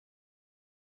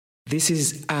This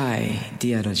is I,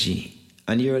 Dialogy,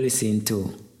 and you're listening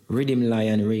to Rhythm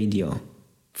Lion Radio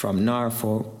from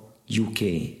Norfolk,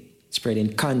 UK,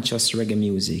 spreading conscious reggae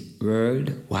music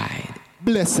worldwide.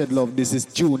 Blessed love, this is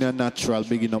Junior Natural,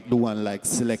 bigging up the one like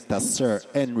Selector Sir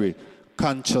Henry,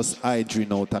 Conscious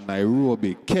Hydrin out of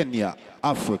Nairobi, Kenya,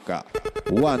 Africa.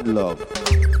 One love.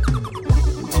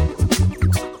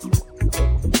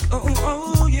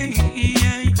 Oh, yeah,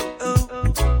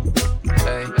 oh.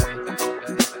 Hey.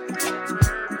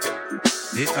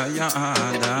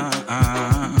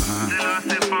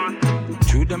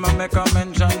 To them I make a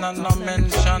mention and no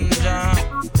mention ja.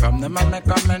 From them I make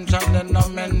a mention, then no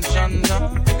mention ja.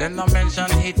 Then no mention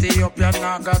Ethiopia,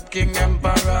 now got King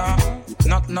Emperor.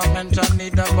 Not no mention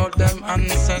neither about them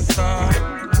ancestors.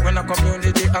 When a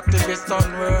community activist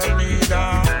on world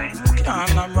leader,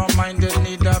 can't reminded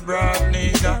neither broad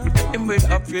neither. Him will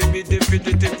have to be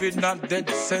definitive in that dead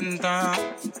center.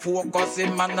 Focus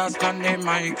him understand the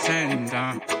mic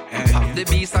center. Have the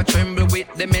beast I tremble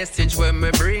with the message when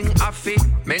me bring a fit.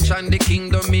 Mention the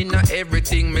kingdom in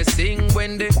everything me sing.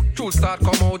 When the truth start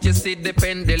come out, you see the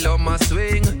pendulum a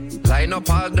swing. Line up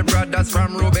all the brothers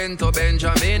from Reuben to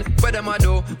Benjamin. Where them a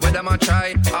do, where them a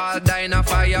try, all die in a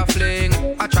fire fling.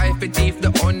 I try to thief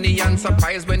the honey and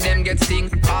surprise when them get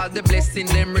sting. All the blessing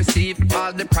them receive,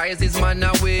 all the prizes man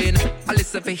a win. I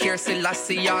listen for hear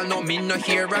Selassie, y'all know me no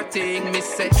hear a thing. Me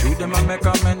say to them I make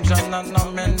a mention and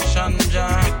no mention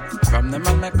ja. From them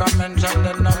I make a mention,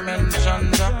 then no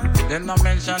mention ja. Then no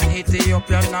mention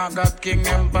Ethiopia, now got King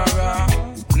Emperor.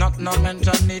 Not no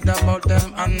mention neither about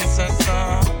them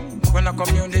ancestors. When a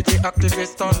community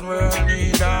activist on world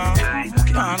leader,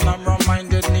 can't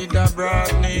reminded neither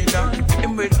broad neither.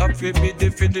 Him will have to be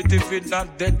definitive in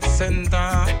that dead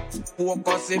center.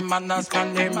 Focus him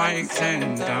understand the mic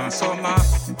center. Summer,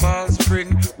 fall,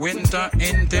 spring, winter,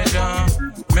 integer.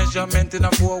 Measurement in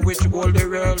a four which hold the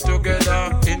world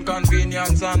together.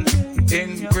 Inconvenience and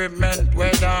increment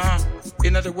weather.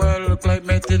 In the world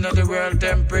climate, in the world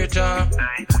temperature.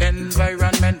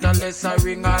 Environmentalist a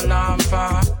ring alarm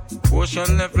for.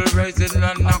 Ocean level rising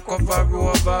and a cover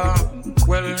over.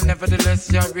 Well,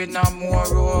 nevertheless, you're in a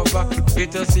moreover.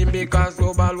 It a seem because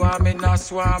global warming a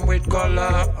swarm with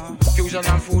color. Fusion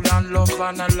of food and love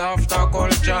and a laughter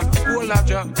culture. Whole of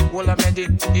ja, whole of medi,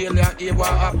 healer, hear what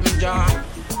happened ja.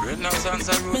 Renaissance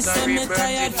and roots and rebirth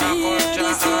in a culture.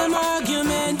 The same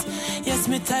argument. Yes,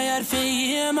 me tired for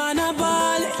him and a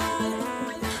ball.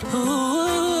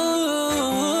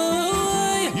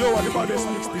 Yo, what about this?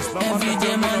 Every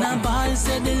day man a ball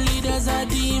said the leaders are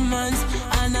demons.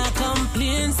 And I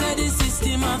complain said the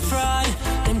system a fraud.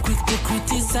 Them quick to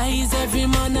criticize every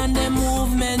man and their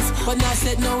movements, but not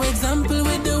set no example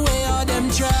with the way all them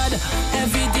trod.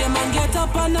 Every day man get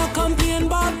up and I complain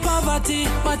about poverty,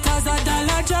 but as a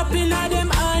dollar drop in a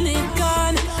them and it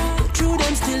gone. True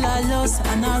them still a lost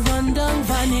and a run down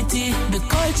vanity. The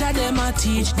culture them a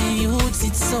teach the youths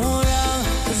it's so wrong.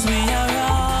 Cause we are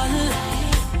all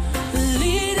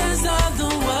leaders of the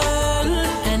world,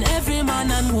 and every man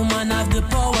and woman have the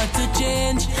power to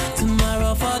change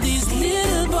tomorrow for these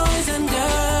little boys and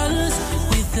girls.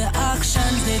 With the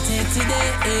actions they take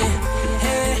today,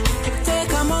 hey,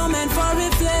 take a moment for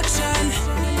reflection.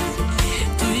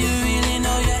 Do you really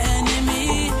know your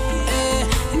enemy?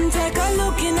 Take a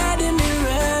look in at the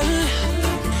mirror.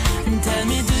 Tell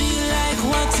me, do you like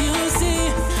what you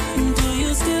see? Do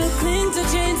you still cling to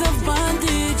chains of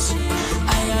bondage?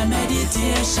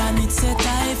 Meditation, it set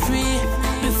I free.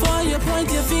 Before you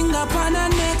point your finger upon the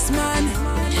next man,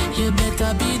 you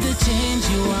better be the change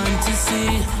you want to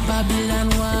see. Babylon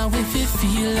war if you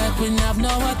feel like we have no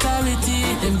authority.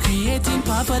 Them creating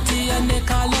poverty and they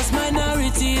call us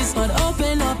minorities. But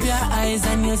open up your eyes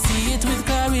and you'll see it with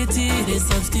clarity. They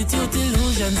substitute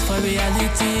illusions for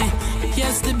reality.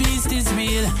 Yes, the beast is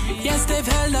real. Yes, they've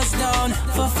held us down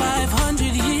for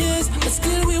 500 years, but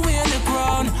still we wear the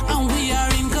crown, and we are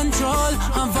in control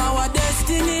of our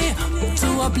destiny. To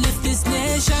uplift this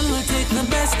nation, we'll take the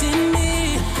best in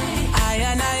me. I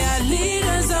and I are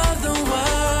leaders of the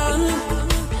world,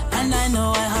 and I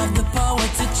know I have the power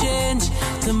to change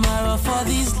tomorrow for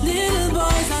these little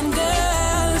boys and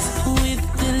girls. With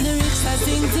the lyrics I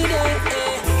sing today,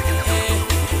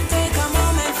 take a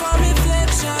moment for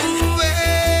reflection.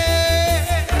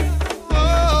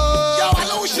 Yo,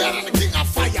 hello, Sharon, the king of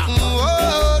fire.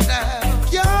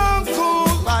 Can't cool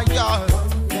my yard.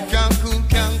 Can't cool,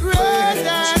 can't cool.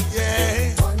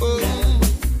 Yeah.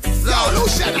 Yo,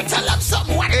 Lucian, tell them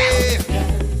something. What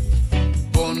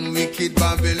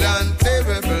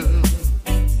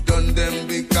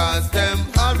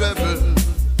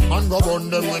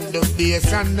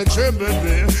bass and the treble.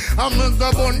 I'm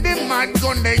go bun the mad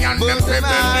gun, they and them treble.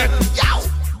 Yow!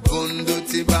 Gun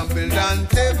duty Babylon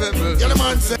table. Yellow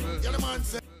man say.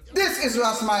 This is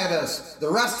Ras Midas, the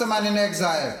Rastaman in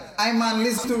exile. I man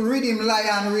listen to Rhythm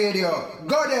Lion Radio.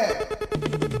 Go there.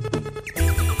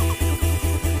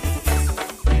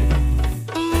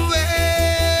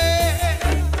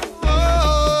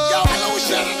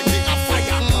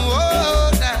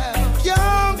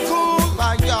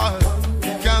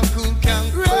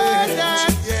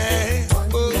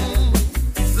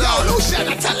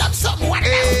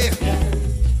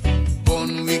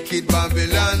 Wicked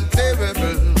Babylon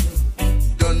terrible.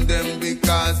 Done them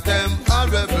because them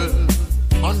horrible.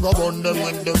 I'm go bun them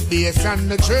with the bass and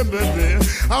the treble.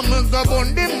 I'm go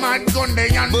bun the mad gun they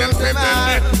and them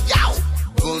treble. Yow!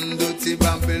 Gun duty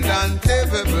Babylon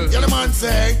terrible. Yellow man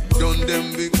say, done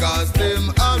them because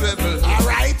them horrible.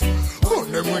 Alright.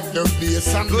 Gun them with the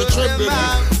bass and the treble.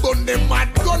 Gun them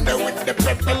mad gun them with the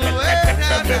pepper.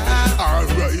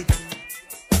 Alright.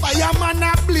 Fireman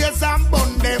a blaze and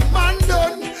burn them man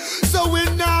done. So we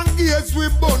now engage we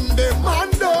burn them man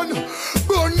done.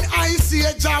 Burn Ice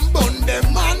Age and burn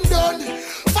them man done.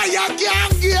 Fire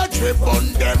can't engage we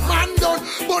burn them man done.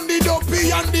 Burn the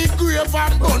dopey and the grave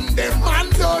and burn them man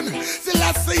done. Still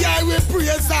I say I will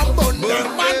praise and burn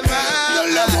them man. The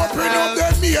love open up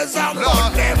them ears and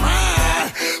burn them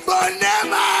man. Burn them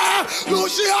man.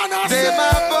 Luciana say them a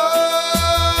burn.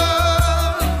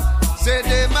 Say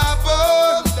them a burn.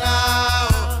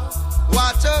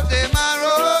 Watch out them a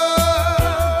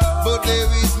run, but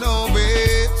there is no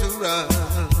way to run.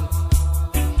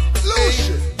 Hey,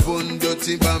 bun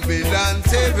dirty Babylon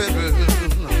terrible.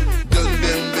 Done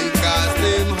them because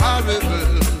them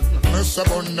horrible. Miss a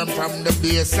bun them from the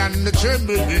bass and the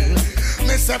treble.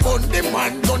 Miss a bun them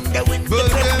man gun the wind. But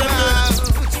them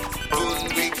bun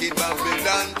wicked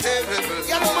Babylon terrible.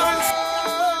 Yeah, man.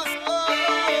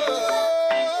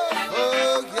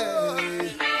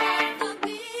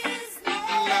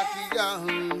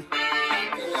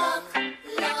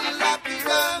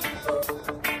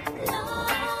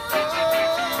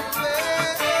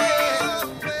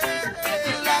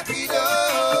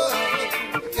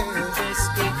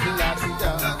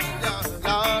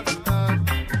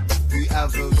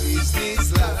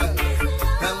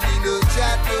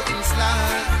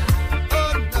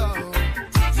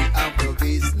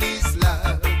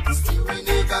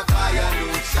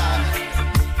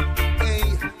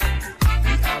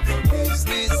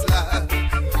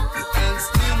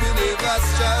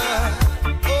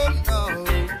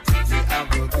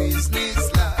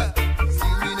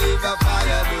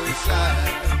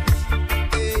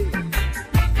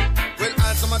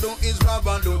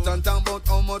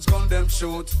 Gun them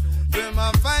shoot. Them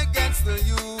a fight against the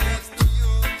youth.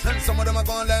 And some of them are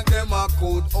gone like them a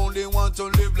coat. Only want to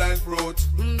live like brute.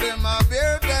 Them a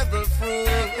bear devil fruit.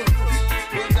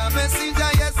 But the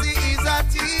messenger, yes, he is a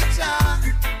teacher.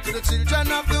 To the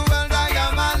children of the world, I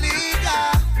am a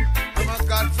leader. I'm a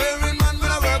God-fearing man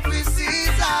when I work with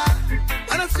Caesar.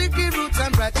 And I seek the roots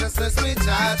and righteousness we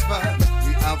charge for.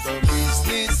 We have a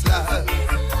business love.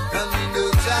 And we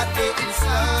know that don't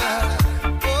slide.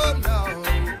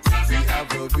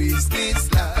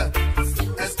 Business love,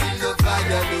 and still no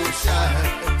fire no shine.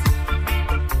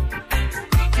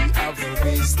 We have a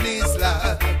business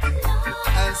love,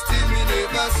 and still we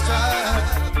never strive.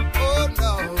 Oh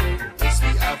no, yes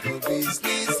we have a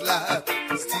business love,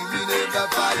 still we never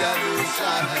fire no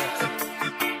shine.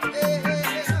 Hey.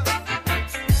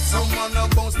 Someone a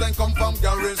bounce then come from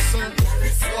Garrison.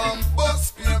 One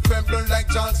bus be a pebble like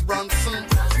Charles Bronson.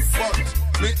 But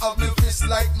me have me fist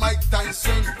like Mike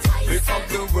Tyson. Me have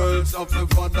the words of the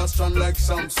father strong like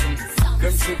Samson.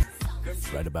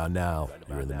 Right about now,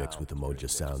 you're in the mix with the Moja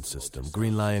Sound System.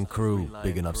 Green Lion Crew,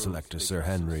 bigging up Selector Sir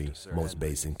Henry. Most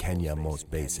bass in Kenya, most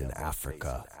bass in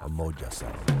Africa. A Moja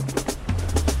Sound.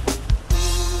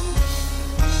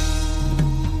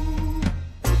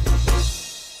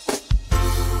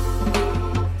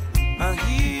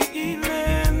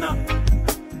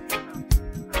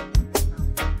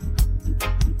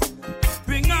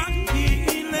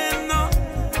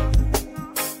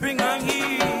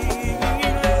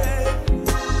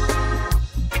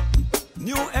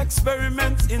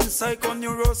 Experiments in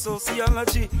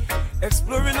psychoneurosociology,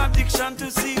 exploring addiction to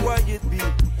see why it be.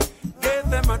 Gave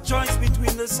them a choice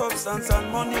between the substance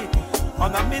and money.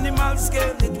 On a minimal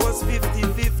scale, it was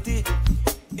 50-50.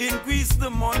 Increase the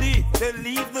money, they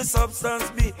leave the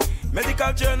substance be.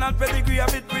 Medical journal pedigree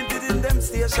have it printed in them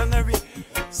stationery.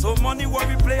 So money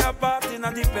worry play a part in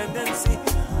a dependency.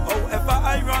 However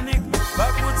ironic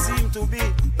that would seem to be.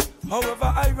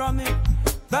 However ironic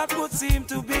that would seem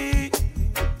to be.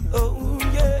 Oh,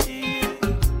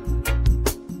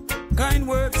 kind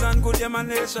words and good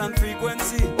emanation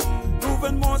frequency,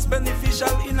 proven most beneficial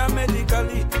in a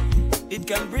medically. It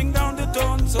can bring down the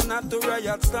tone, so not to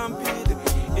riot stampede.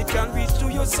 It can reach to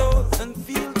your soul and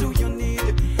feel to your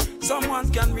need. Someone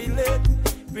can relate,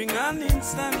 bring an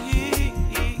instant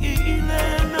healing,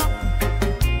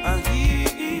 a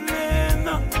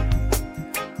healing,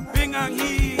 bring a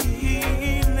healing.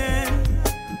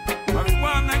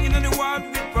 Marijuana in the world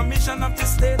with permission of the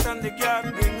state and the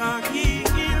guard, bring a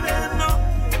healing,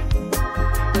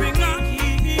 bring a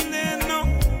healing,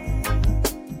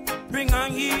 bring a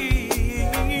healing.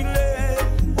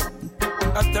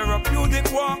 A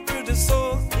therapeutic walk through the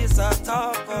soul is a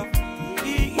talk of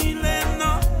healing.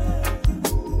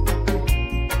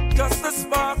 Just a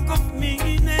spark of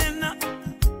meaning.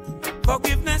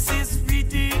 Forgiveness is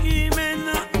redeeming.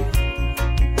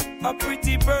 A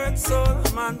pretty bird soul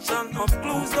mansion of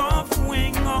closed off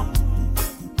wing.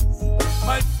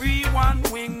 My free one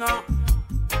winger.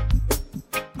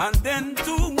 And then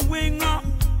two winger.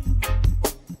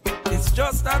 It's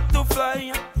just that to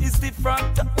fly is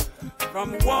different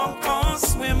from walk or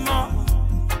swim.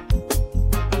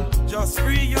 Just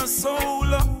free your soul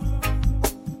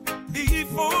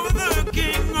before the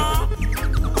king.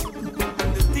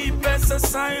 The deepest of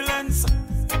silence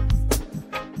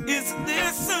is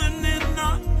listening.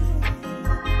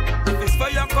 If his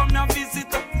fire come and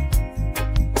visit,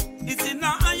 it's in a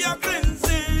higher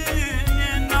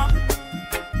cleansing.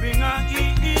 Bring a healing.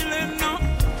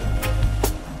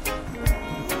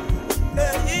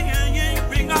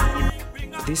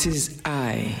 This is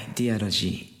I,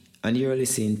 Diadaji, and you're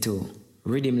listening to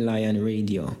Rhythm Lion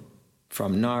Radio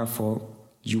from Norfolk,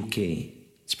 UK,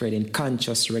 spreading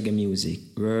conscious reggae music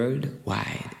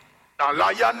worldwide. A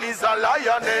lion is a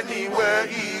lion anywhere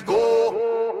he go.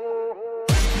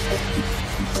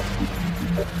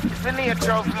 It's the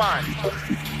nature of man,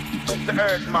 the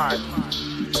earth man,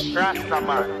 Rasta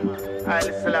man,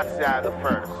 Haile Selassie the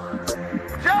first.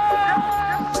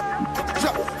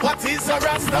 What is a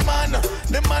Rasta man?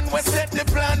 The man we set the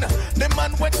plan. The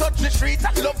man we touch the street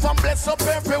and love and bless up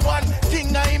everyone.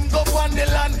 King of him go on the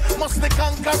land. Must the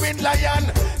conquering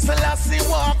lion. Selassie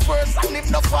walk first and him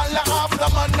no follow after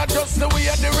man. Not just the way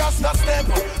the Rasta step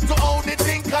to how the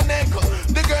thing connect.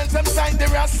 The girls them sign the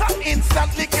Rasta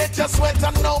instantly get your sweat.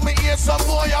 And now me hear some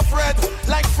boy afraid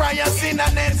like fryers in a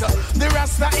net. The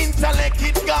Rasta intellect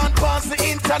it gone past the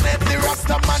internet. The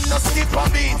Rasta man no skip a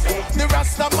beat. The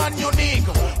Rasta man unique.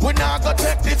 We not go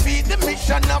take defeat. The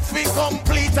mission of we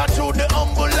complete. Through the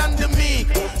humble and the meek.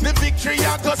 The victory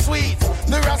I go sweet.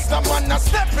 The Rasta man a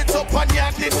step it up and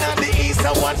yard it on the east.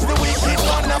 And watch the wicked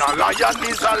one. A lion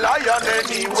is a lion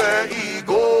anywhere he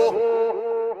go.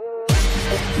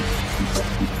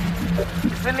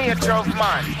 It's the nature of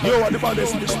man. Yo, what about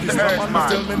this? The earth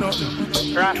man,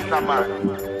 Rasta man,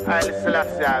 Haile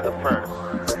Selassie the first.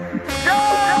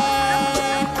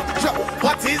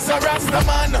 What is a Rasta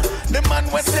man? The man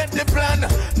we set the plan.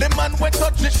 The man we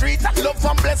touch the street and love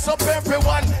and bless up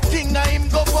everyone. King of him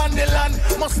go on the land.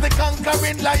 Must the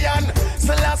conquering lion.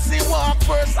 Selassie walk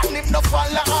first and him no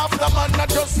follow after man. Not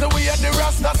just the way the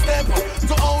Rasta step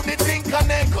to how the thing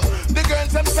connect. The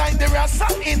girls them sign the Rasta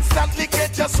instantly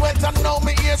get your sweat. And now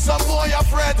me hear some boy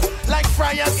afraid like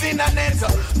fryers in a net.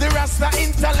 The Rasta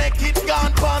intellect it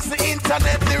gone past the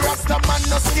internet. The Rasta man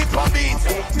no skip a beat.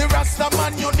 The Rasta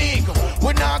man unique.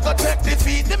 We not go take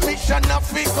defeat. The mission of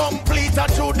we complete.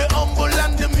 Through the humble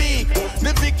and the meek.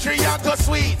 The victory I go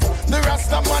sweet. The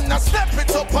Rasta man a step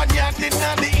it up and yard it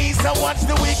on the east. And watch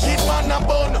the wicked man a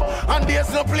bun. And there's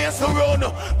no place to run.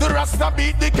 The Rasta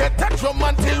beat the ghetto drum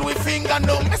until we finger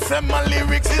numb. Me say my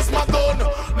lyrics is my gun.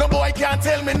 No boy can't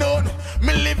tell me none.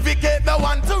 Me live we get the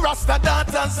one to Rasta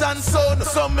daughters and son.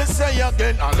 So me say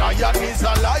again, a lion is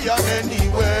a lion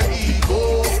anywhere he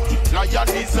go. Lion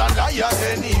is a lion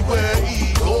anywhere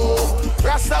he go.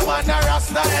 Rasta man a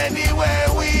Rasta anywhere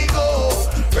we go.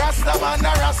 Rasta man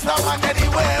a Rasta man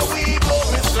anywhere we go.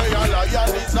 Me say a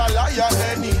lion is a lion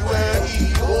anywhere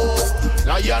he go.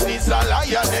 Lion is a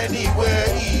lion anywhere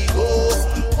he go.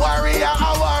 Warrior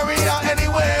a warrior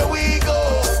anywhere we go.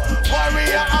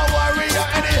 Warrior a warrior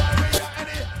anywhere.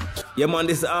 Yeah man,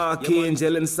 this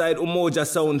Archangel inside Umoja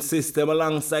Sound System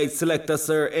alongside Selector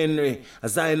Sir Henry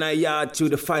as I in a yard through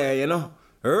the fire, you know.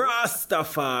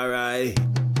 Rastafari.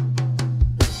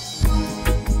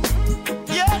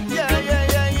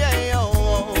 Yeah,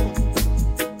 oh.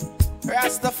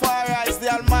 Rastafari is the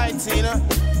Almighty, you know.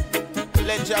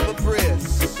 Let you have a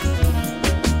praise.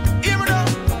 Here we go.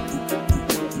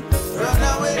 Run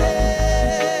away.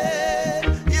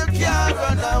 You can't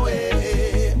run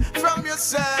away from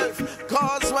yourself.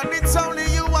 Cause when it's only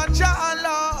you and Jah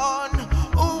alone,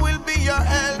 who will be your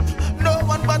help? No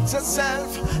about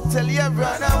yourself till you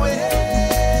run away.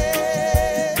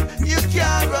 You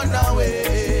can't run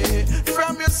away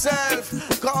from yourself,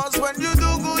 cause when you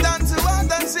do good unto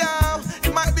others, yeah,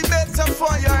 it might be better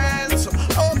for your health.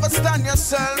 Overstand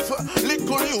yourself,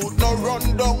 little youth, no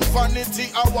run down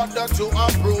vanity, I want that to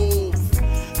approve.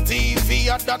 TV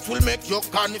that will make you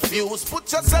confused.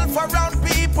 Put yourself around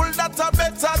people that are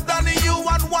better than you,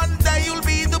 and one day you'll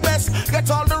be the best.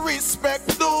 Get all the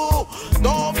respect due.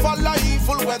 Don't follow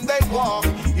evil when they walk.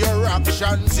 Your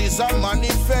actions is a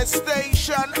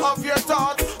manifestation of your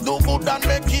thought. Do good and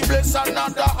make it bless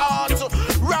another heart.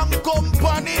 Wrong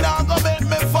company now go make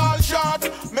me fall short.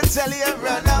 Me tell you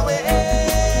run away.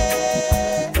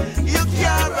 You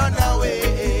can't run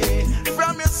away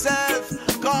from yourself,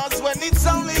 cause when it's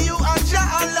only you and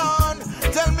Jah alone,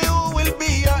 tell me who will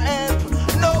be your help.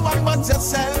 No one but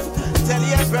yourself. Tell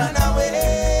you run away.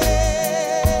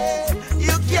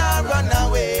 You can't run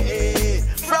away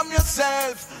from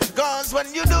yourself, cause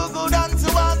when you do good unto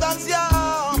others,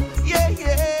 yeah, yeah,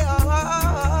 yeah.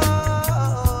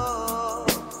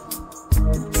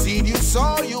 Seed you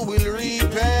sow, you will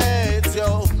reap it,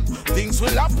 yo. Things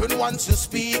will happen once you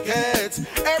speak it.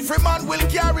 Every man will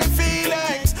carry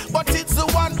feelings, but it's the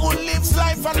one who lives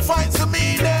life and finds the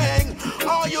meaning.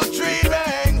 Are you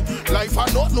dreaming? Life I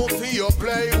not know for you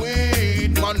play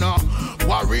with, man.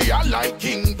 Warrior like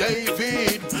King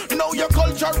David. Know your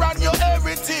culture and your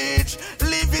heritage.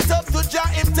 Leave it up to Jah,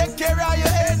 him take care of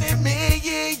your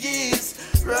enemies.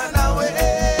 Run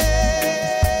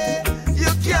away.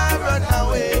 You can't run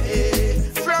away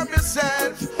from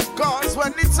yourself, cause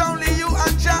when it's only you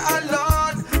and Jah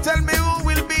alone, tell me who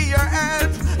will be your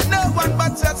help. No one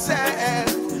but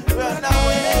yourself. Run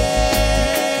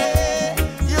away.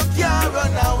 You can't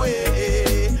run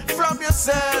away from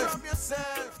yourself.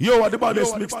 Yo, what the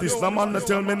baddest mix this? The man that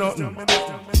tell me nothing.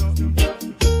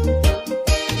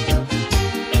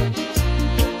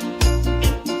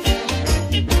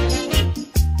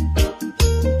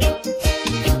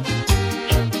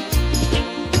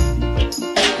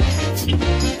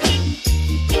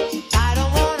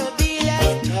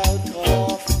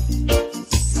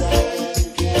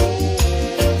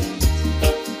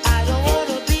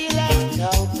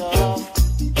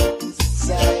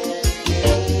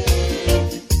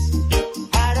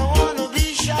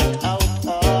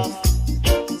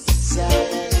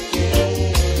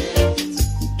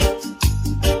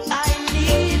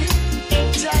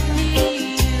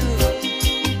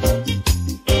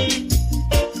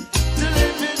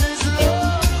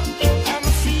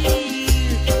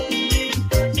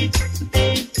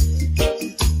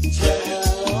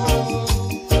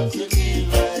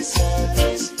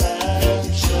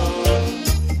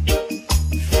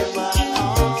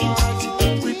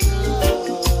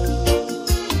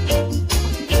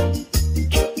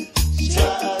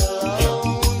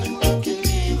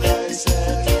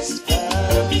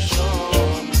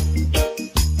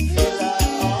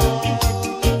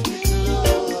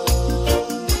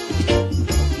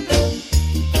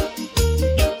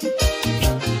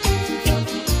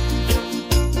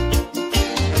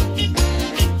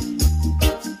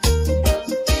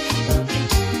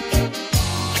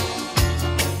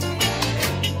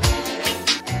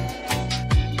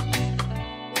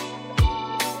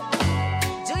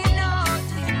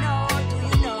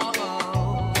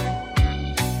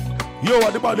 Yo,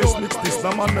 what the baddest mix this? The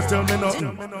man that tell me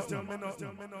nothing.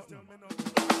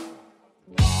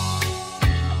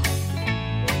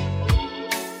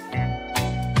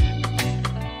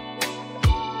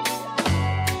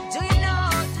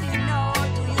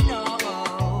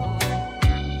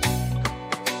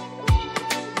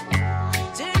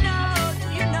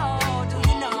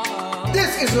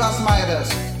 This is Ras Midas,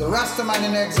 the Rastaman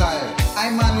in exile.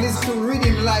 I'm on list to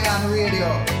Rhythm Lion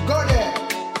Radio. Go there.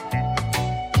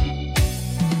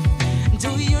 Do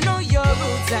you know your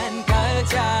roots and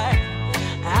culture?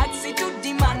 Ask it to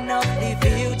the man of the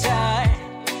future.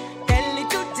 Tell it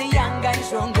to the young and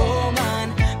strong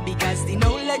woman, because the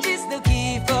knowledge is the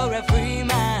key for a free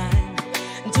man.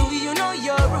 Do you know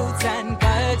your roots and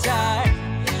culture?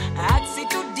 Ask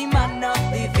it to the man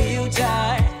of the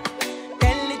future.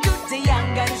 The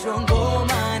young and strong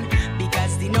woman,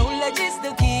 because the knowledge is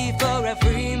the key for a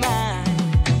free man.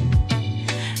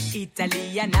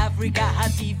 Italy and Africa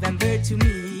have given birth to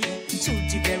me. Two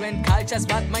different cultures,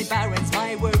 but my parents,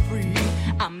 were free.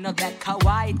 I'm not black or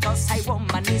white, cause I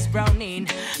woman is browning.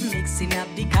 Mixing up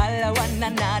the color one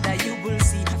another, you will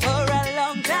see. For a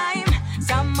long time,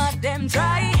 some of them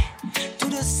try to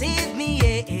deceive me,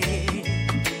 yeah.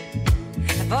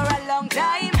 For a long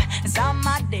time, some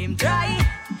of them try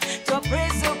to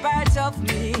oppress a part of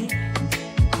me.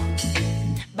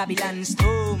 Babylon's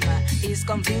tomb is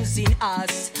confusing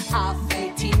us. Have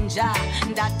faith in Jah,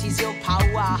 that is your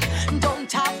power.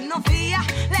 Don't have no fear,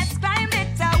 let's climb the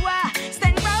tower.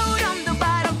 Stand proud on the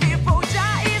battlefield, for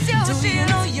Jah is your shield. Do you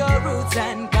know your roots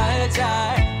and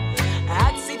culture?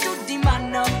 Ask it to the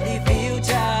man of the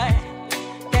future.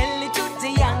 Tell it to the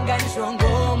young and strong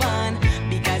woman,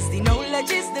 because the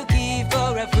knowledge is the key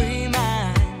for a free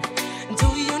man. Do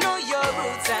you know your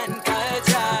roots and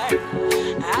culture?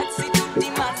 Ask it to the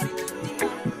man.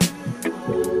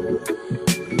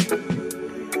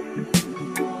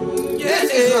 This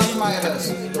is Ras Midas,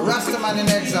 the Rastaman in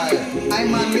exile.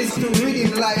 I'm on listen to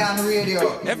Rhythm Lion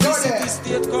Radio. Every city,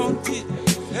 state, county,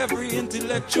 every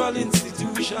intellectual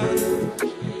institution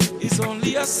is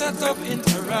only a set of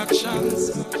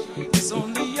interactions. It's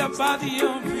only a body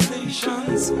of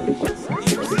relations.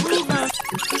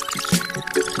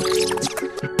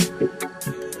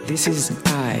 This is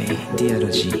I,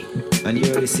 Theology, and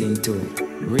you're listening to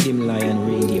Rhythm Lion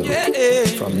Radio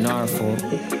from Norfolk,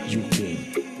 UK.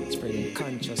 Spreading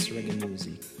conscious reggae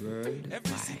music worldwide.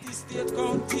 Every city, state,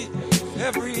 county,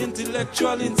 every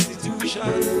intellectual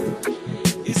institution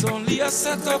is only a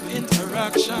set of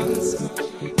interactions.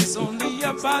 It's only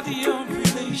a body of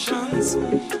relations,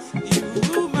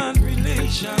 human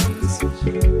relations.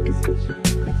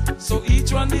 So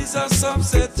each one is a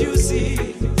subset, you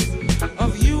see,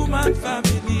 of human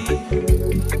family.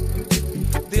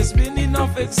 There's been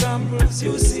enough examples,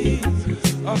 you see,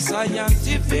 of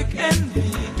scientific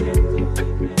envy.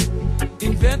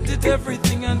 Invented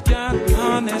everything and can't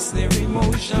harness their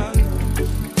emotion.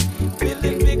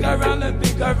 Building bigger and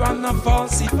a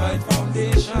falsified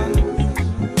foundation.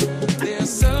 Their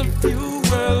self-view,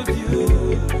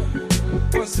 worldview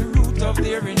was the root of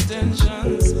their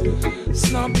intentions.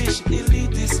 Snobbish,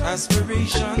 elitist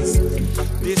aspirations.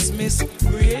 Dismiss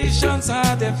creations,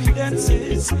 hard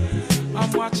evidences.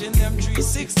 I'm watching them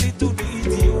 360 to the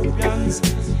Ethiopians.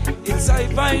 It's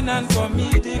divine and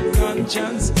comedic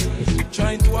conscience,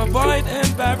 trying to avoid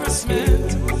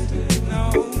embarrassment.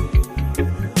 No.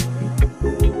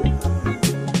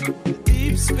 The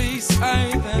deep space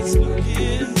eye that's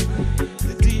looking,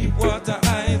 the deep water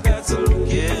eye that's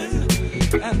looking,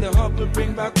 and the Hubble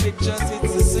bring back pictures,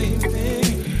 it's the same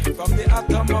thing. From the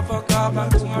atom of a carbon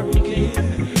to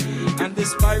hurricane, and the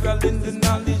spiral in the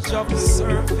knowledge of the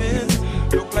serpent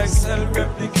look like cell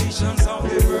replications of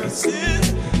the person,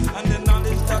 and the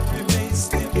knowledge that remains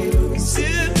still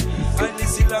elusive. Haile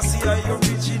Selassie, I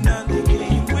originally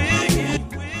came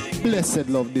with. Blessed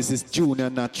love, this is Junior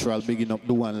Natural, bigging up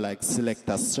the one like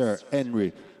Selector Sir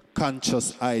Henry,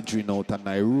 Conscious Idrin out of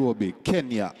Nairobi,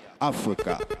 Kenya,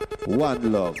 Africa.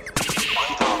 One love.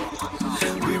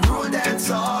 We rule dance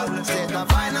all, said the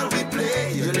vinyl we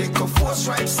play. You like a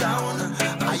 4-stripe sound,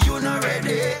 are you not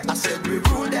ready? I said we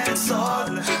rule dance all,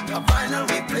 the vinyl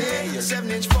we play.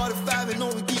 7-inch 45, you know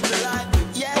we keep it alive.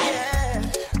 Yeah, yeah.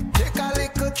 Take a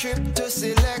little trip to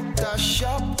Selector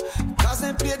shop, cause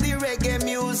they play the reggae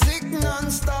music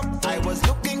non-stop. I was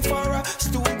looking for a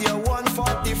Studio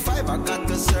 145, I got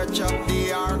to search up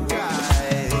the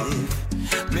archive.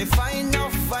 Me find no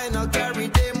final carry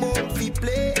them home fi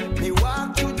play. Me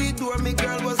walk through the door, me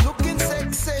girl was looking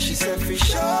sexy. She said, "Fi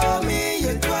show me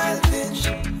your 12-inch,"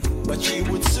 but she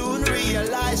would soon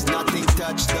realize nothing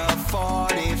touched the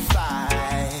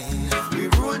 45. We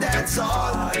rule that's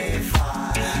all.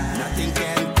 45. Nothing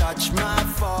can touch my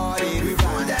 45. We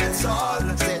rule that's all.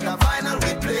 Said the vinyl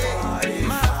we play. 45.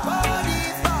 My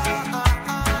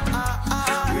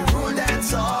 45. We rule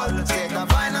that's all. Said the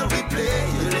vinyl we play.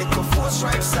 You like a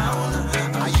 4-stripe sound.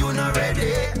 Are you not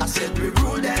ready? I said we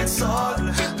rule that's all. A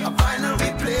vinyl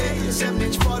we play.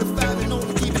 7-inch 45, you know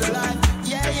we keep it alive.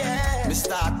 Yeah, yeah. We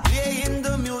start playing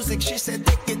the music. She said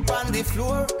take it on the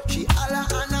floor. She holla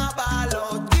and a ball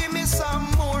out. Give me some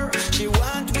more. She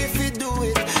want me to do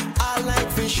it. I like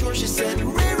for sure. She said,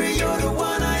 Riri, you're the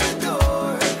one I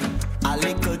adore. A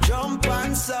little jump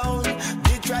and sound.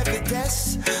 They try to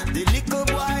test. The little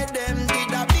boy them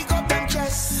did a big up them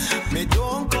chest. Me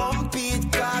don't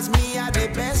compete cause me are the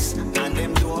best. And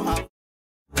them don't have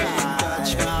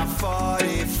touch my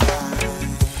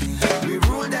 45. We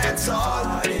rule that's all.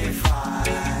 45.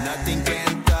 Nothing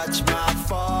can touch my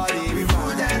 40. We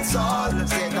rule that's all.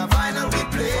 Say the vinyl we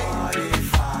play.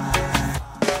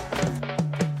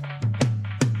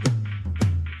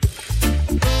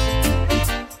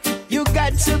 45. You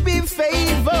got to be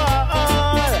favored.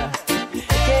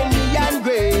 Kenyan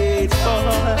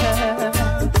grateful.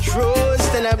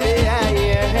 Trust and obey.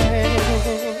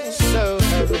 So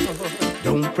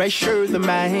don't pressure the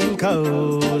mind,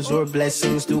 cause your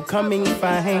blessings do coming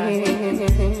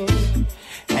fine.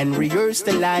 and rehearse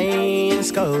the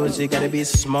lines, cause you gotta be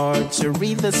smart to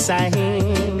read the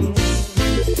signs.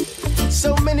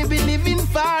 So many be living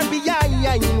far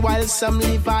behind, while some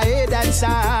live ahead of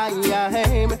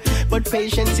time. But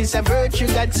patience is a virtue,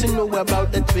 got to know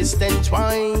about the twist and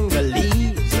twine, the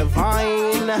leaves, the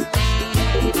vine.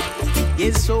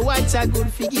 Yes, so what's a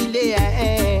good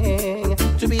feeling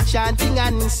to be chanting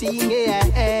and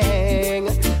singing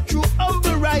through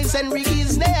humble rise and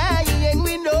reasoning.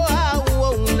 We know how,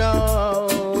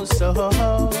 no, so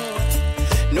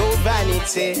no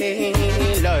vanity,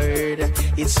 Lord.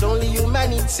 It's only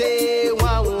humanity.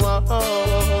 Wow,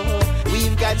 wow.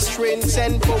 We've got strength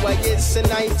and power, yes,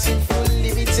 and I full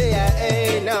liberty.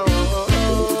 No,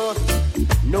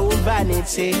 no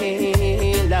vanity,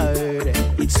 Lord.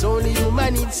 It's only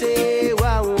humanity.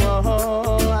 Wow,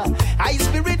 wow. I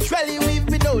spiritually we've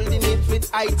been holding it with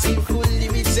IT full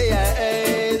liberty.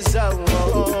 So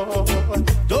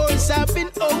doors have been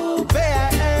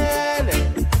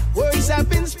open, words have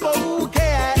been spoken,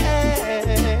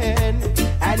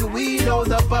 and we know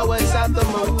the powers of the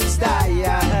Most High.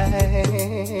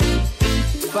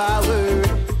 Forward,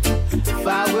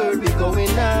 forward we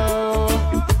going now.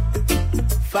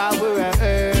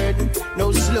 Forward,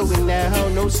 no slowing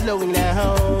down, no slowing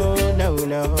down, no,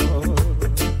 no.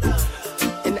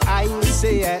 And I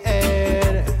say,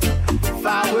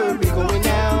 forward we going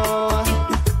now.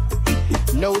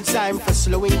 No time for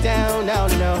slowing down, no,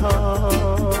 no.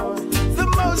 The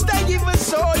Most High give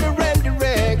us all the right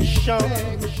direction.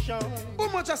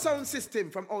 Umoja Sound System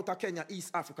from outer Kenya,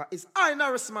 East Africa. Is I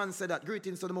Norrisman said that.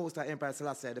 Greetings to the Most High Emperor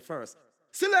Selassie the First.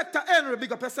 Selector Henry,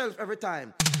 big up yourself every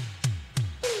time.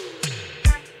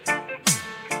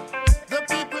 The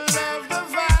people love the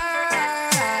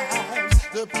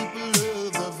vibes. The people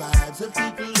love the vibes. The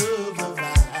people love the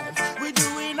vibes. We're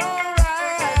doing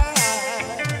alright.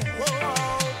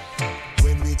 Whoa.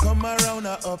 When we come around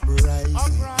a uprising,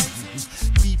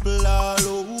 people all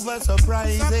over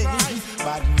surprising.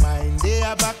 Bad mind, they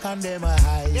are back and them are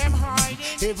hiding.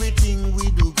 Everything we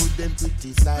do good, them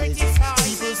criticize.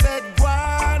 People said,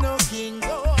 Guano King,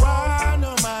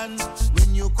 Guano Man.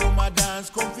 When you come a dance,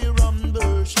 come fi rum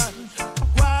version.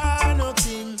 Guano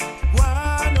King,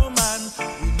 Guano Man.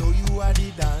 We know you are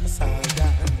the dancer,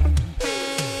 Dan.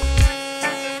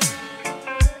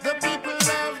 The people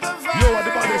love the vibes. Yo, what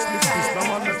the baddest mix this? No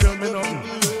man, tell me nothing. The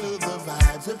people love the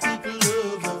vibes. The people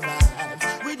love the vibes.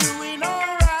 We're doing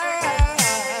alright.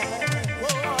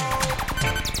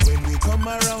 When we come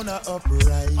around a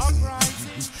uprising,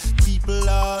 people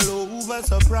all over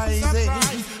surprising.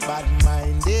 Bad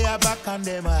mind, they are back and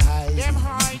them are hiding.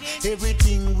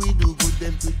 Everything we do good,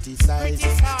 them criticize.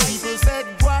 People said,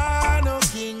 Guano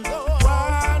King,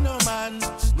 Guano Man.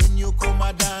 When you come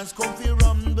a dance, come fi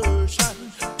rum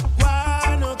version.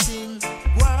 Guano King,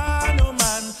 Guano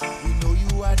Man. We know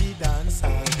you are the dancer,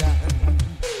 Dan.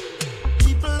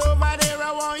 People over there,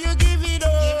 I want you give it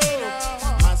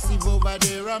up. Massive over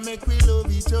there, I make we love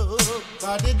it up.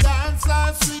 Cause the dance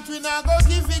are sweet, we not go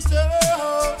give it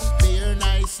up. Their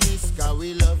niceness, cause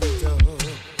we love it up.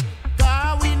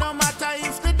 Cause we no matter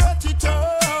if the dirty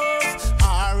toes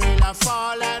are real or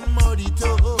fall and muddy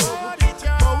toes.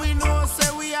 But we know say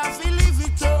we have to live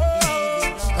it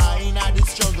up. Cause in the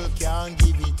struggle can't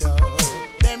give it up.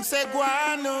 Them say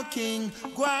Guano King,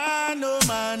 Guano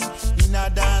Man. In a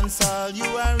dance hall you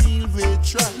are real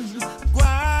veteran.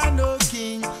 Guano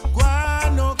King,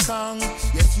 Guano Kong.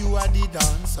 Yes, you are the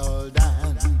dance hall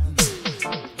Dan.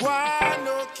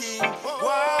 Guano King,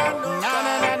 Guano Kong. Na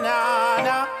na na na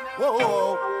na.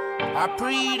 Whoa, I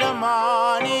pre the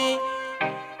money.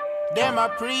 Them I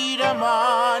pre the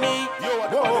money.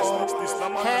 Whoa,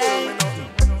 hey,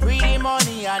 pre the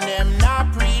money and them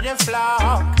not pre the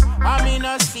flock. I mean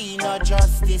no see no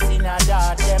justice in a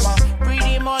that. Them pre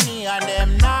the money and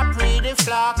them not pre the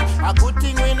flock. A good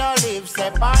thing we no live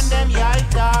step on them yard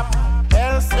top.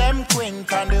 Else them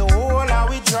quint and the whole how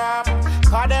we drop.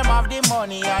 Cause them have the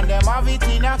money and them have it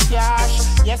in a cash.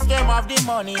 Yes, them have the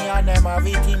money and them have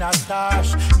it in a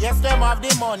stash. Yes, them have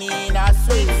the money in a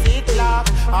sweet seat lock.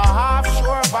 A half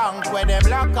sure bank where them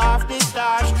lock off the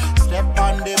stash. Step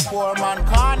on the poor man,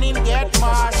 can't him get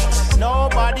mashed.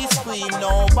 Nobody scream,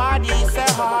 nobody say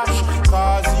harsh.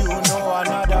 Cause you know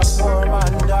another poor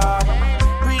man die.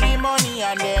 Pretty money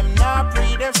and them not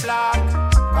pre the flock.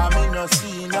 Cause me no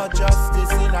see no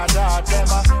justice in a that. Them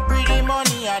a pretty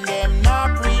money and them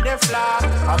not pre the flock.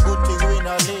 A good thing we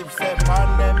no live step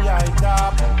on them yard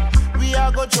top. We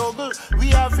a go juggle, we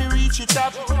have to reach it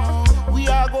up. We We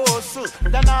are go hustle,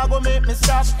 then I go make me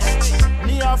stop.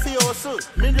 Me a fi hustle,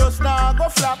 me just now go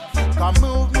flop. Come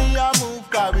move me a move,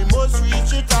 cause we must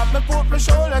reach it up. Me put my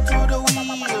shoulder to the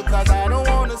wheel, cause I don't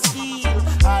wanna steal,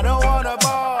 I don't wanna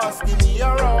boss. Give me a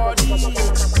raw deal,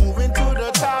 moving to the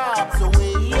top, so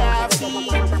we I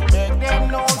feel. Make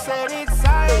them know say it's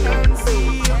silence.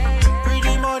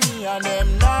 Pretty money and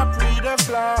them not pre the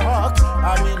flock.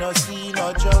 I mean no see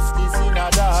no justice in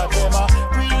a dark. Them a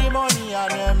pretty money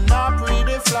and them not pre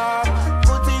the flock.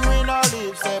 Putting in our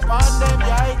lips upon them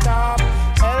yai top.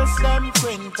 Else them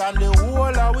print and the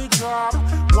whole of we drop.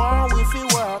 One we fi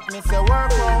work, me say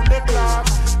work round the clock.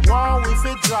 One we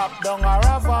fi drop down a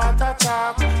ravant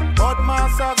attack. But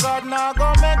Master God now go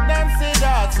make them see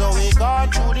that. So we gone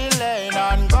through the lane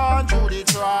and gone through the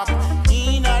track.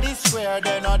 In a the square,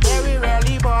 they not there we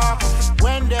rarely bark.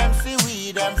 When them see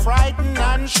we, them frightened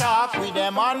and shocked. With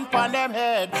them on them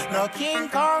head, no King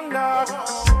Kong dog.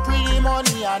 Pretty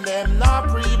money and them not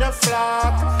pre the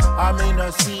flock. I mean no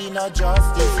see no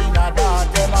justice in a dark.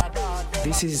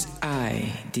 This is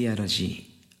I, Dialogy,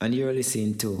 and you're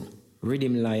listening to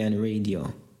Rhythm Lion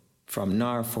Radio from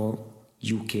Norfolk,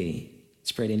 UK,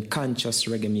 spreading conscious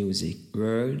reggae music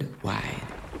worldwide.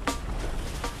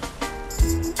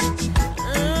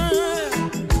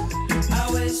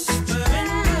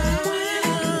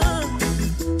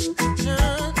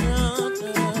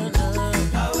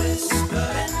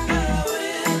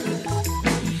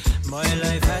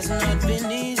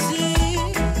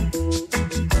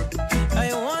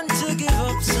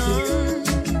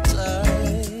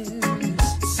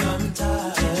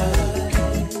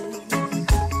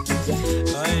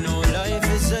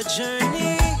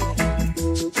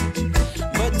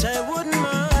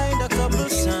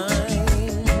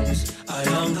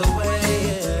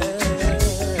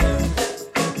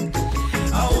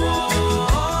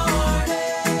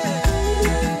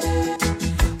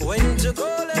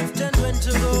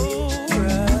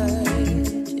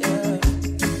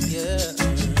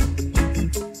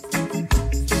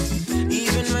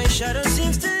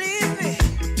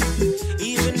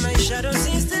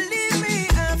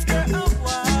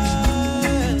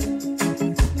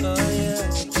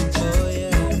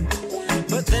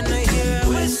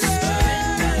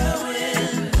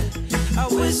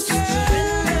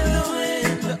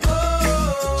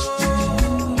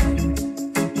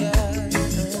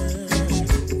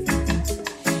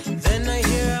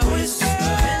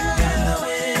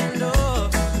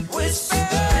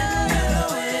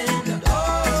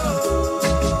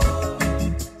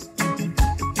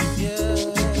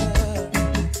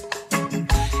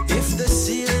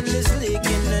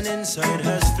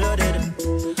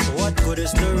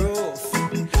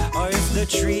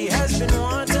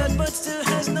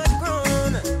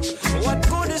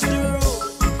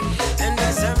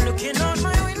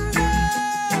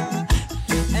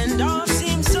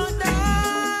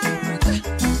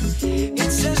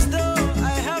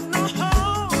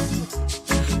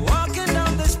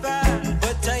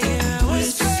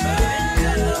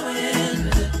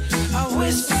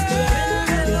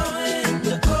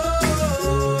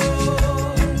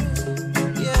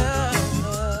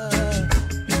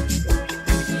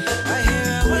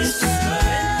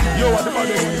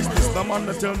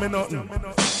 Tell me nothing.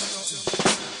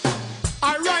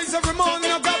 I rise every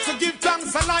morning, I got to give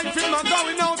thanks for life in my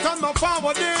going out and my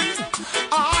forwarding.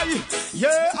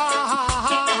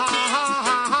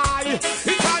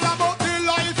 It's all about the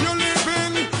life you're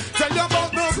living. Tell you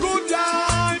about the good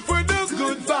life with the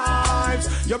good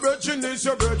vibes. Your virgin is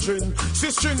your virgin,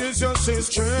 sister is your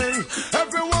sister.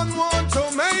 Everyone want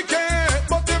to make it,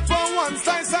 but if for one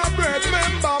slice of bread,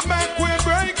 remember, make we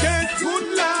break it.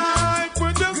 Good life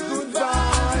with the good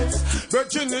vibes.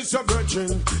 Virgin is your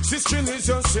virgin, sister is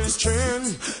your sister.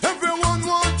 Everyone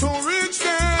want to reach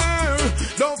there.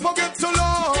 Don't forget to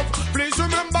love. Please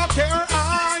remember care.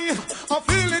 I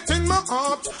feel it in my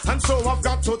heart, and so I've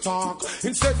got to talk.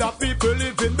 Instead of people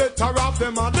living better off,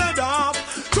 them are dead off.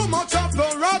 Too much of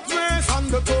the rat race and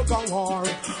the tug of war.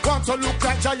 Want to look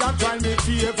like giant while me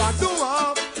favor do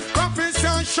up. Prophets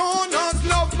and shown us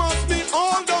love must be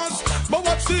all us. But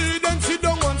what see then see the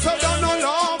ones that don't know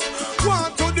love.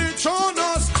 Want to dethrone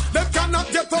us, they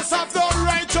cannot get us off the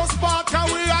righteous path.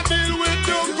 Cause we are deal with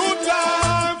the good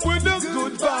life, with the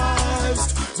good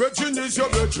vibes. Virgin is your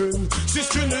virgin,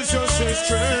 sister is your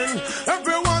sister.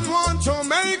 Everyone want to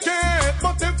make it,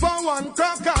 but if for one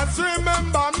crackers,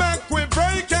 remember, make we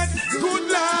break it.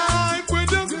 Good life with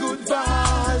the good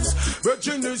vibes.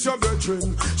 Virgin is your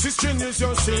virgin, sister is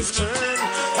your sister.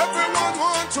 Everyone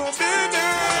want to be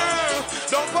there.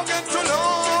 Don't forget to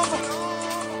love.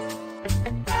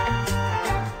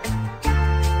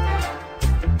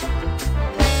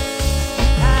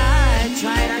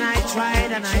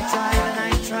 and I tried and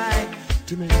I tried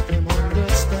to make them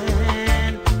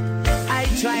understand. I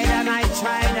tried and I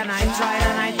tried and I tried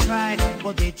and I tried,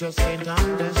 but they just can't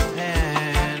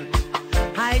understand.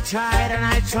 I tried and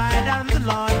I tried, and the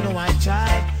Lord know I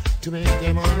tried to make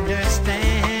them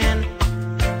understand.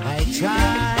 I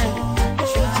tried,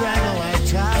 I know I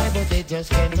tried, but they just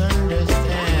can't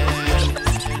understand.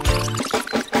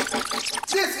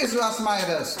 This is Ras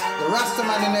Midas, the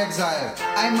Rastaman in exile.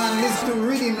 I'm on listen to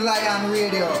Rhythm Lion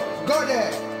Radio. Go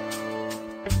there.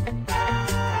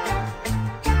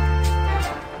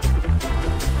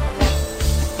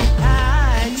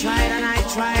 I tried and I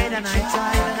tried and I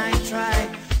tried and I tried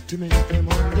to make them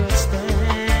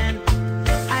understand.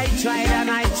 I tried and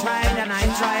I tried and I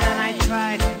tried and I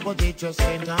tried, but they just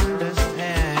can't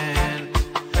understand.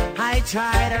 I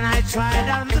tried and I tried,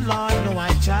 and the Lord know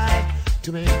I tried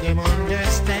to make them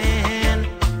understand.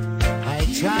 I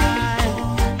tried,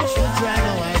 I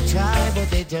know I tried, but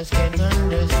they just can't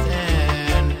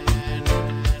understand.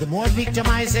 The more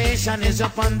victimization is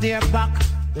upon their back,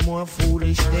 the more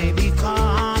foolish they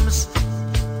becomes.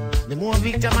 The more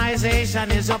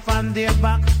victimization is upon their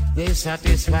back, they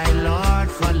satisfy Lord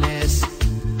for less.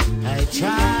 I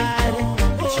tried,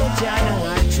 I know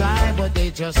I tried, but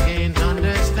they just can't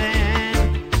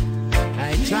understand.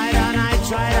 I tried and I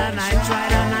tried and I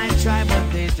tried and I tried,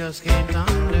 but they just can't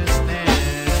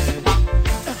understand.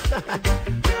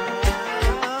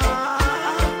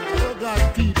 Oh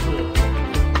God, people,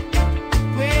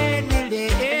 when will they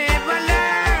ever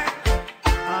learn?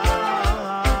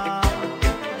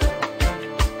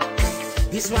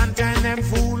 This one turn them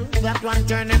fool, that one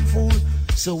turn them fool.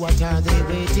 So what are they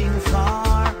waiting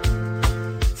for?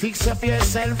 Fix up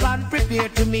yourself and prepare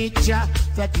to meet Jah,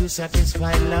 that you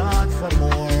satisfy Lord for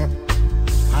more.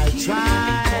 I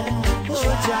tried,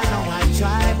 Jah know I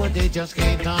tried, but they just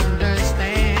can't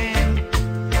understand.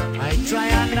 I try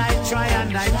and I try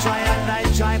and I try and I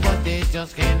try, but they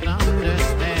just can't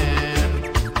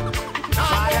understand.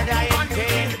 Father, die in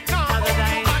pain, Father,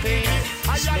 die in pain.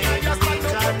 Slavery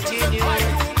continue.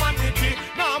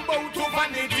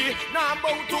 Now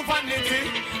bow to vanity,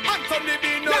 Anthony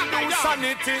be no new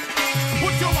sanity.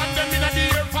 Put your hand them in the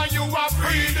air for you a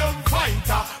freedom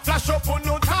fighter. Flash up on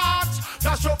no torch,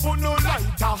 flash up on no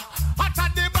lighter. After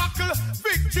the battle,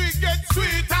 victory gets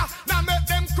sweeter. Now make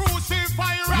them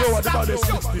crucify Rasta. Yo, what about this?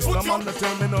 This man that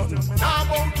tell me nothing. Now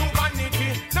bow to vanity,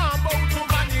 now bow to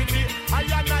vanity. I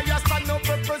and I stand up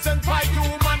represent by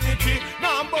humanity.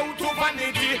 Now bow to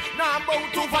vanity, now bow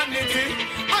to vanity.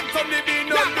 Anthony be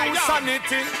no new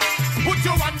sanity. Put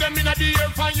your hand them in the air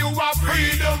for you a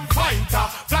freedom fighter.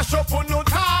 Flash up on no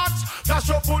torch, flash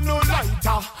up on no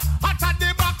lighter. After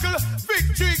the battle,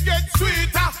 victory gets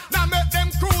sweeter. Now make them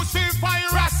crucify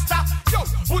Rasta. Yo,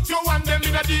 put your hand them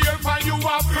in the air for you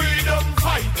a freedom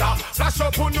fighter. Flash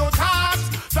up on no torch,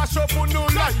 flash up on no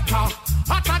lighter.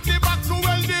 After the battle,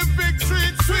 well the victory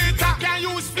is sweeter. Can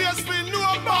you space me no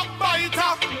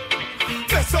backbiter?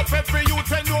 Bless up every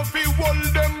youth and no fi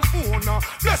hold them phone.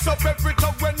 Bless up every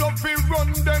talk when no fi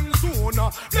run them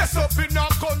zone. Bless up in a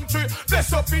country,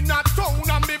 bless up in a town.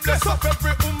 And me bless up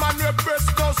every woman where breast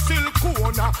no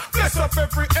silicone. Bless up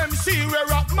every MC where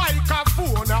rock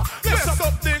microphone. Bless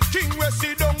up the king where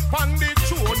sit down pan the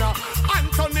throne.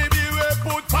 Anthony B where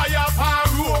put fire for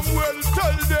Rome. Well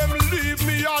tell them leave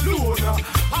me alone.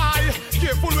 I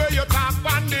careful where you talk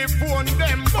on the phone.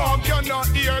 Them bug you not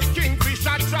hear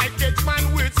Kingfisher try catch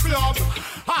man with slug.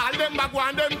 All them bag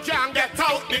one them can't get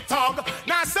out the tug.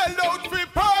 Now sell out for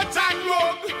purge and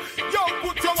rug. Yo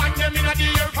put your one them in the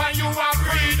air for you a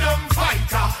freedom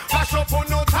fighter. Flash up on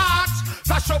no torch,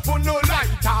 flash up on no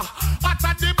lighter.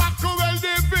 After the battle well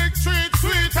the victory is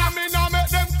sweeter. Me now make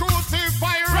them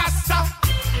crucify Rasta.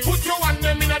 Put your one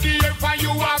them in the air for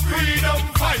you a freedom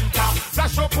fighter.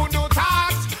 Flash up on no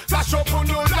torch, flash up on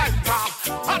no lighter.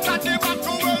 After the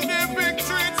battle well the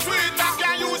victory is sweeter.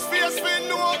 Can you space me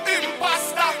no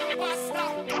imposter?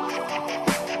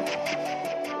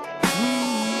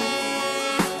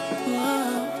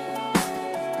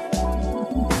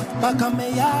 Back on my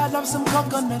yard of some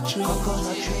coconut tree.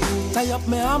 Tie up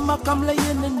my hammock, I'm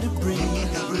laying in the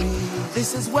breeze.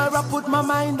 This is where I put my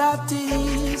mind at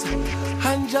ease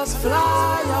and just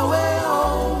fly away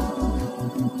home.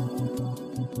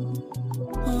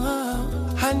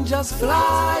 And just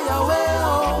fly away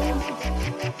home.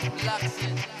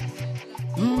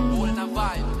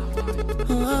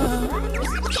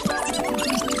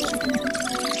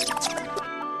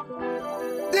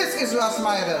 This is Ras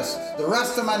Midas, the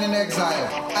Rastaman in exile.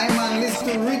 I'm on listen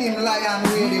to Rhythm Lion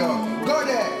Radio. Go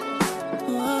there.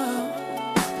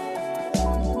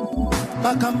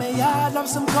 Back on me yard have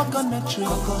some coconut tree.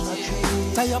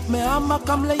 Tie up me hammock,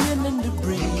 I'm laying in the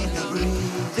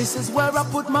breeze. This is where I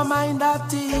put my mind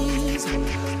at ease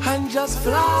and just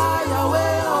fly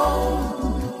away home.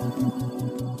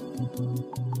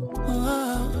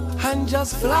 And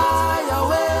just fly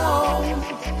away home.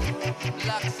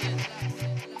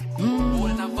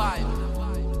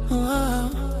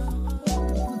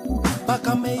 Back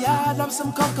on me yard have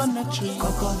some coconut tree.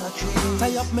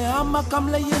 Tie up me hammock, I'm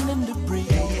laying in the breeze.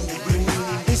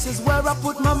 This is where I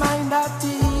put my mind at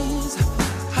ease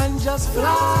and just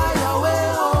fly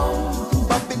away home.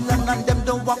 Babylon and them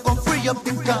don't walk on free up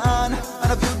the can.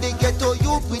 And if you they get to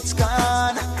you with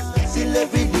scan. Still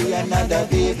every day another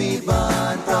baby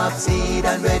born. Prop seed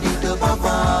and ready to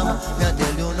perform. Me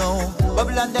tell you now,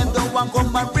 Babylon them don't want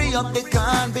come and free up the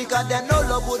can. Because they know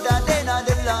love would have they not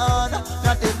the land.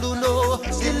 Me tell you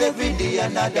now, still every day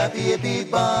another baby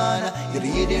born. You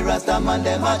hear the Rasta man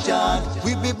them a chant.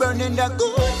 We be burning the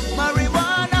good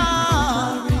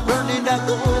marijuana. Burning the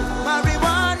good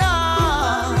marijuana.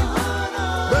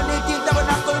 Burn it in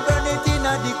tabernacle, burn it in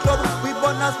the club. We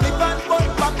burn a slip and burn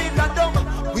Babylon down.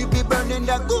 We be burning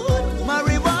the good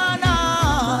marijuana.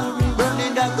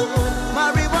 Burning the good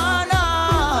marijuana.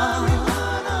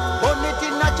 Burn it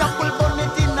in a chapel, burn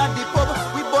it in the pub.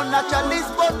 We burn a chalice,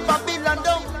 burn Babylon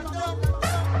down.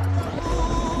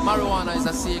 Marijuana is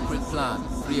a sacred plant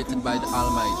created by the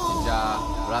Almighty Jah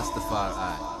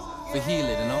Rastafari for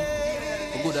healing, you know,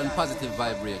 for good and positive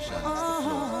vibrations to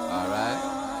flow. Alright?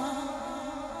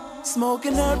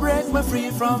 Smoking her break me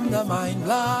free from the mind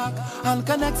block and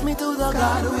connects me to the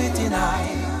God within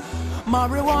I.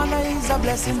 Marijuana is a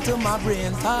blessing to my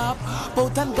brain top.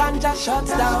 Potent ganja shuts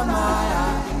down my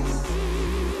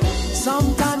eyes.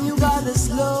 Sometimes you gotta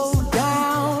slow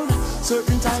down.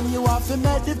 Certain time you have to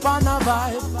meditate on a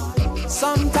vibe.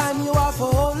 Sometimes you have to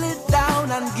hold it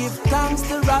down and give thanks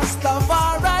to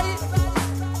Rastafari.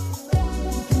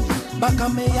 Back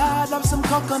on me yard have some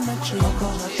coconut tree.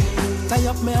 Tie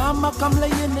up me hammock, I'm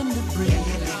laying in the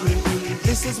breeze.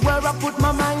 This is where I put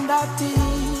my mind at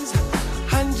ease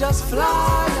and just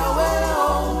fly away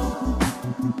home.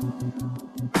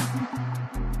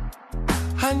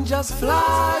 And just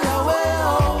fly away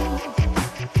home.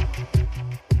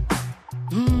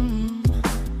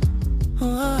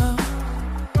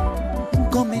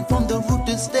 Coming from the root,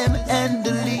 the stem and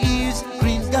the leaves.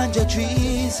 Green ganja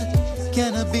trees,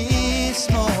 cannabis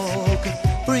smoke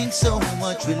brings so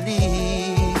much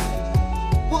relief.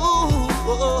 Whoa,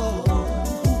 whoa.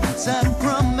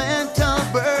 Sacramental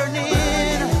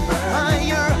burning,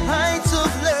 higher heights of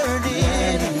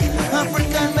learning,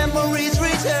 African memories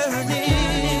returning.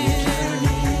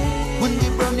 When we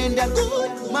burning that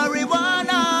good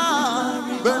marijuana,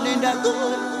 burning that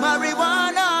good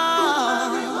marijuana.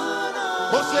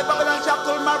 Mostly Babylon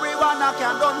shackle marijuana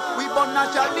can done. We burn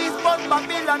naturally, burn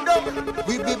Babylon down.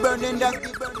 We be burning that.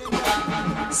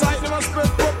 Sight them a spread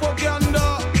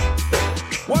propaganda.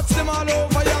 Watch them all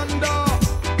over yonder.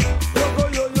 Yo, yo,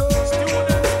 yo, yo.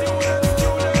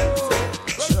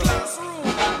 Students. Classroom.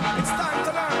 It's time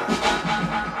to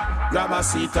learn. Grab a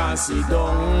seat and sit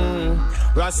down.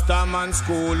 Rastaman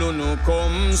school no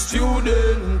come.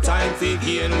 Student, time to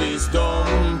gain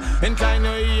wisdom. In kind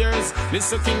of years,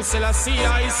 listen King Selassie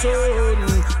I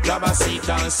son. Grab a seat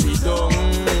and sit down.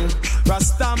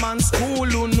 Rastaman school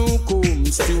no come.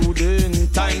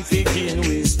 Student, time to gain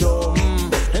wisdom.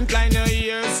 In kind of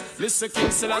years, listen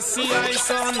King Selassie I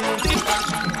son.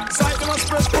 Sight them a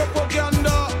spread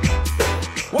propaganda.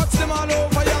 Watch them all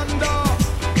over yonder.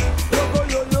 Yo, yo,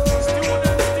 yo, yo.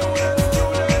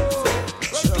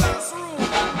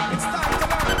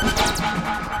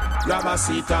 Grab a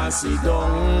seat and sit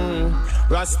down.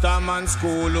 Rastaman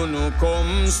school no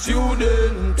come.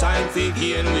 Student, time to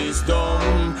gain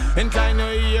wisdom. In kind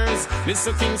of years,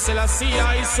 listen King Selassie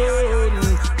I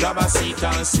son. Grab a seat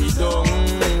and sit down.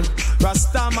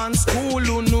 Rastaman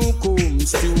school no come.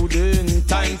 Student,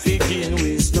 time to gain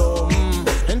wisdom.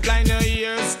 In kind of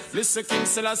years, listen King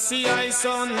Selassie I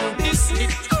son. This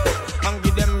it and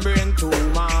give them brain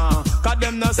tumor. Cause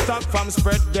them no stop from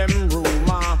spread them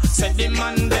rumor. Said the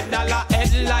man the dollar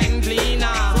headline cleaner.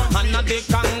 And not the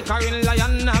conquering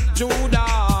lion of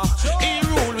Judah. He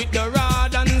rule with the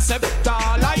rod and scepter.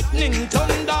 Lightning,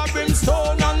 thunder,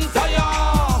 brimstone and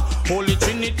fire. Holy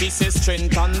Trinity says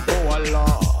strength and power,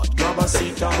 Lord. Grab a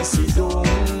seat and sit down.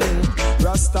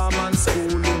 Rastaman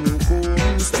school no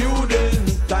come.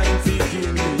 Student, time for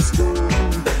gain wisdom.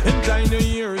 In kind of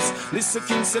years, listen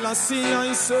King Selassie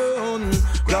I son.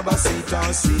 Grab a seat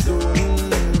and sit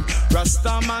down.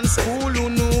 Rastaman school who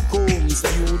no come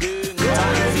student.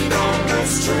 Time we on the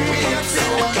street.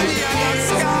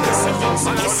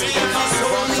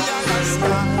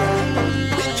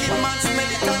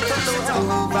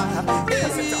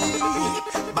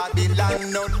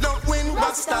 Babylon no love when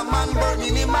Rastaman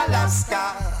burning in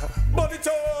Alaska. But it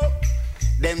up.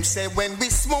 Them say when we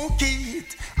smoke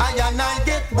it, I and I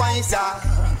get wiser.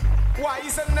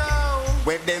 Wiser now.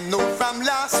 Where them know from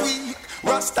last week,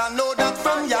 Rasta know that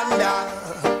from yonder.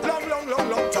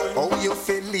 Long time. Oh, you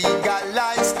feel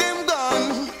legalize them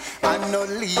gun and no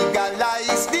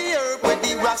legalize the herb where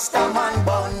the Rasta man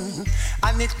bun.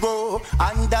 And it grow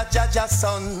under Jaja's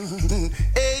sun.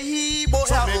 Hey, boy,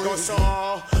 so me go so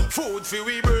food for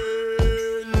we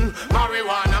burn.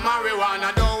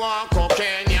 Marijuana, don't want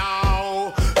cocaine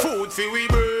now. Food for we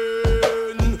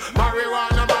burn.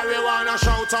 Marijuana,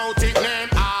 shout out it name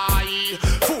I.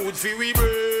 Food for we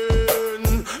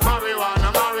burn.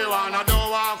 Marijuana,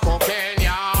 don't want cocaine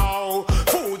now.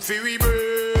 Food for we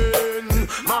burn.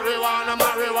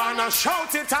 Marijuana,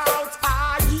 shout it out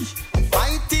I.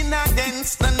 Fighting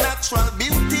against the natural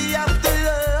beauty of the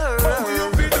earth. Oh, you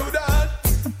will do that.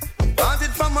 Plant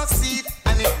it from a seed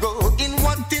and it grow in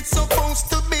what it's supposed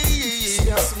to be.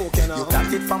 You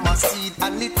plant it from a seed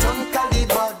and it turn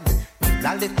calibud.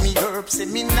 Now let me herb, say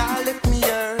me now let me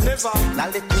herb. Never. Now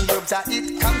let me herb that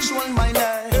it control my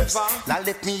nerves. Never. Now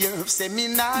let me herb, say me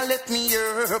now let me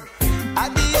herb.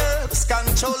 And the herbs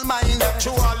control my nerves.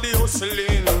 To all the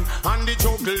hustling and the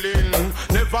juggling,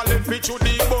 never left me to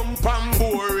the bump and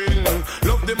boring.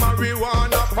 Love the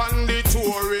marijuana and the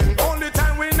touring. Only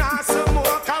time we not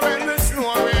smoke when we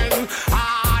snoring.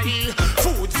 Aye,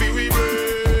 food for we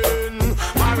burn.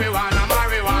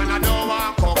 Marijuana, don't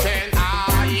want cocaine.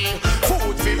 Aye,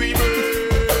 food for we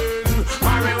burn.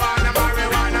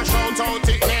 Marijuana, shout out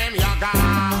the name Yaga.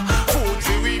 Food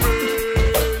for we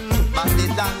burn.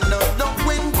 Babylon no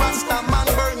when Rastaman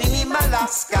burning in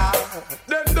Alaska.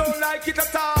 Them don't like it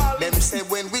at all. Them say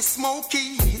when we smoke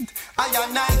it, I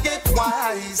and I get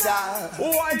wiser.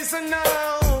 Wiser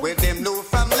now. Where them know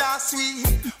from last week,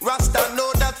 Rasta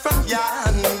know that from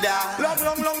yonder.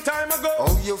 Long time ago.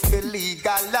 Oh, you feel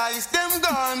legalize them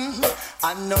gun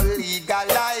and no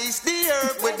legalize the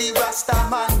herb where the Rasta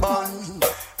man bun.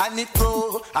 And it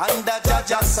grow under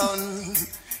Jaja's sun.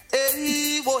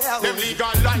 Hey, boy, them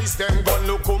legalize them gun,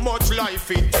 look how much life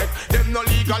it take. Them no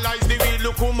legalize the weed,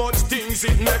 look how much things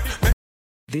it make.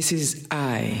 This is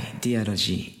I,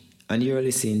 Dialogy, and you're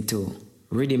listening to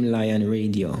Rhythm Lion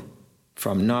Radio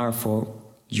from Norfolk,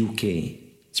 UK,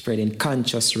 spreading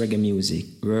conscious reggae music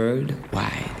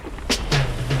worldwide.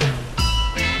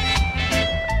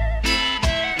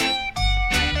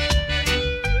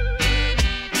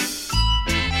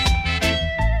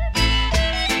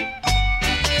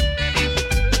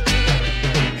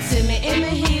 See me in my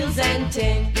heels and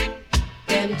ting.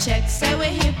 Them checks say we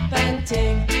hip and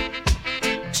ting.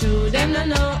 True, them no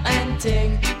know and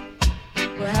ting.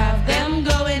 We have them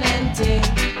going and ting.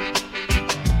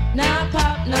 Now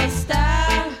pop, no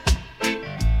style.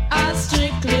 All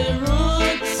strictly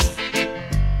roots.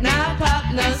 Now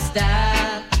pop, no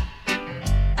style.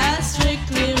 All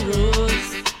strictly roots.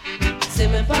 See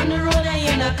me on the road and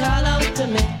you not call out to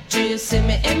me. Do you see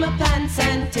me in my pants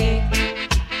and ting?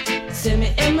 See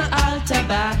me in my altar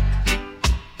back.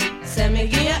 See me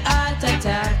give you heart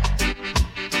attack.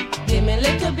 Give me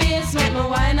little bass, make me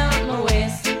wine out my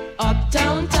waist.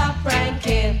 Uptown top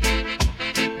ranking.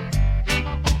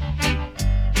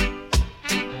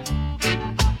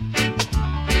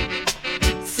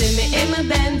 See me in my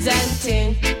Benz and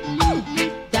ting.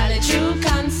 Dolly True,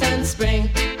 Constant Spring.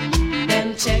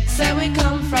 Them checks say we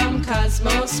come from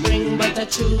Cosmo Spring, but the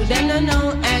true them no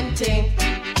know and ting.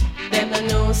 Them no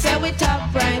know say we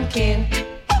top ranking.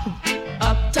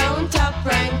 Uptown top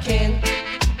ranking.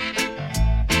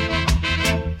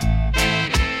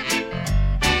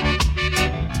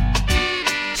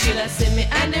 Shoulda see me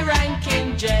and the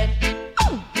ranking dread.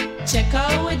 Check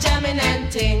how we jamming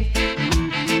and ting.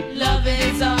 Love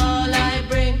is all I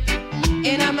bring.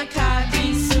 In a my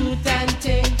khaki suit and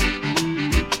ting.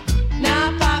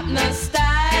 Now pop no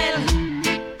style.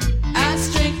 I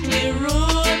strictly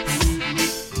roots.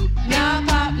 Now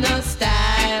pop no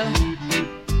style.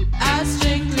 I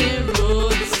strictly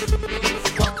roots.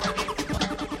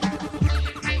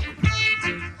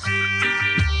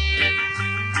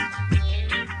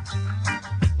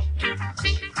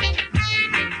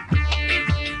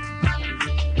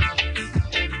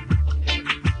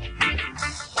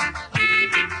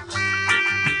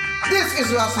 This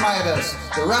is Ras Midas,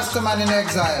 the Rastaman in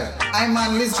exile. I'm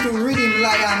on listen to Rhythm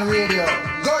Lion Radio.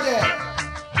 Go there.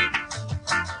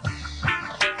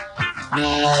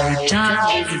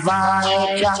 Vital is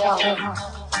vital.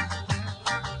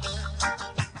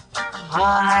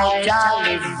 Vital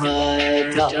is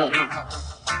vital.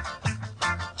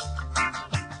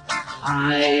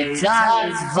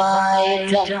 Vital is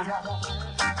vital.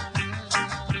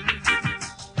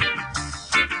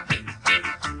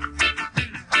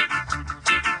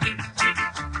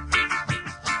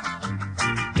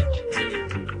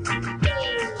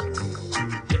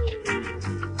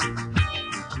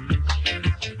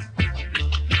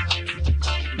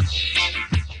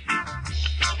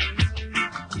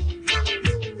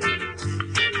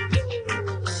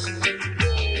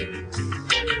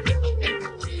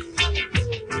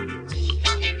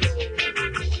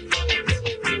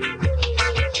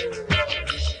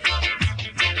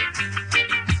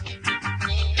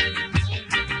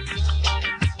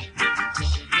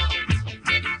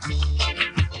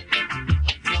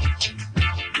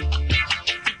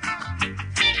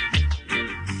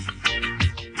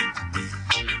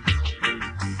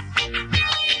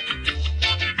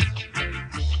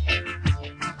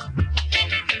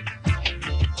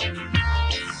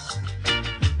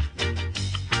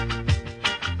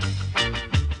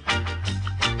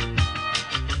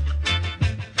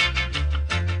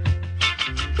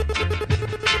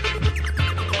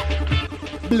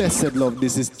 Blessed love,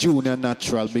 this is Junior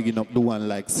Natural, bigging up the one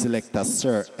like Selector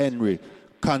Sir Henry,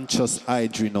 Conscious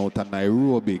Idrin out of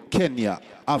Nairobi, Kenya,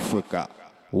 Africa.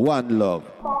 One love.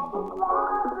 Rise.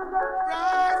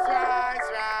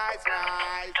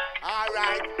 All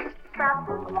right.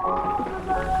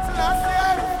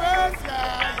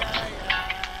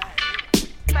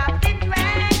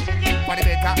 For the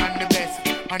better and the best,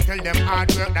 until them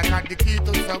hard work that had the key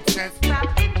to success.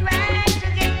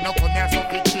 Now come here so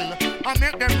we chill, and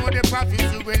make them know the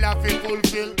prophecy will have to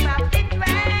fulfill. Come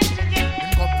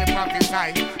to prophesy,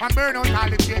 and burn out all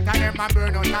the traitor them, and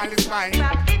burn out all the spy.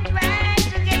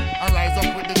 And rise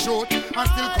up with the truth, and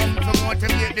still come to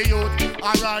motivate the youth.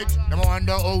 Alright, them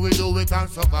wonder how we do it and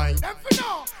survive.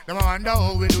 Them wonder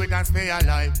how we do it and stay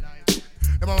alive.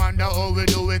 Them wonder how we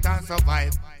do it and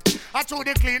survive. I through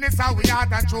the cleanest how we are,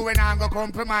 and true we not go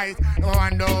compromise. Them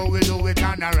wonder how we do it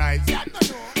and arise.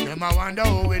 Them I wonder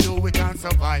how we do it and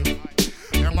survive.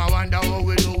 Them I wonder how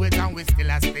we do it and we still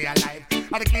stay alive.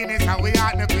 And the cleanest how we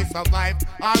are, we survive.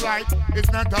 Alright,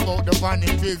 it's not about the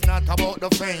vanity, it's not about the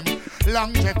fame.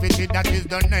 Longevity, that is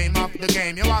the name of the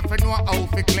game. You have to know how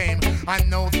to claim and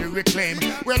know to reclaim.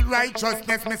 Well,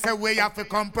 righteousness, me say we have to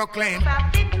come proclaim.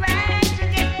 Have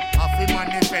to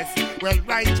manifest. Well,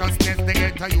 righteousness, they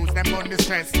get to use them on the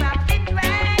stress.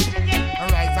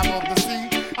 Rise above the sea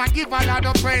and give a lot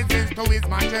of praises to His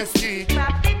Majesty.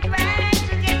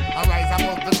 Rise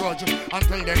above the grudge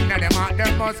until them let them out.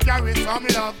 Them must carry some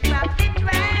love. Then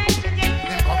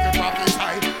come to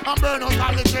prophesy and burn out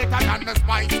all the traitor and the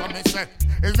spice. So me say,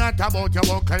 it's not about your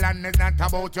buckle and it's not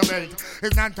about your belt.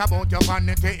 It's not about your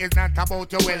vanity, it's not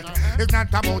about your wealth. It's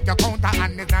not about your counter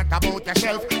and it's not about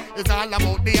yourself. It's all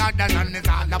about the others and it's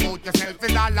all about yourself.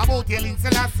 It's all about your Haile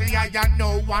Selassie and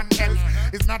no one else.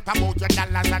 It's not about your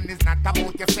dollars and it's not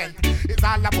about your cent. It's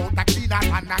all about a clean heart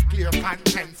and a clear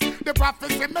conscience. The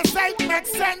prophecy me say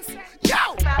makes sense.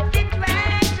 Yo!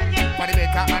 For the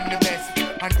better and the best,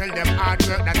 until them hard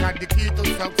work that had the key to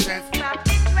success.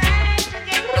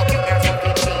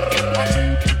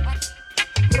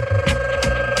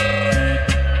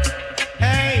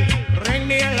 Hey, ring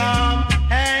the alarm.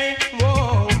 Hey,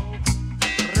 whoa,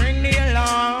 ring the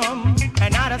alarm.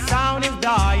 Another sound is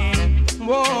dying.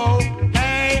 Whoa,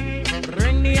 hey,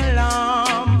 ring the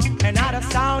alarm. Another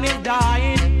sound is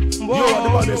dying. Whoa, you are the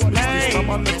baddest, hey. Come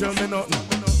on, tell me nothing.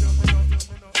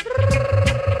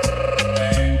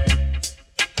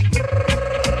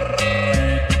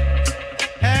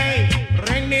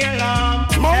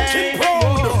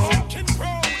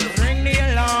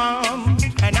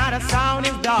 Sound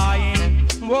is dying.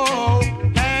 Whoa,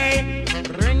 hey,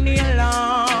 ring the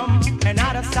alarm.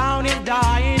 Another sound is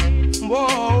dying.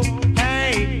 Whoa,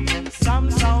 hey,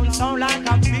 some sound like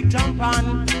a big jump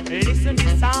on. Listen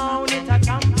to sound, it's a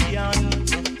champion.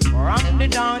 Rock the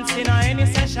dance in any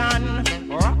session.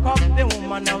 Rock up the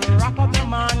woman and rock up the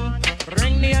man.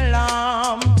 Ring the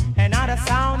alarm. Another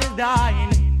sound is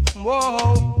dying.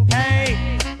 Whoa,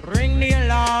 hey, ring the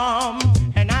alarm.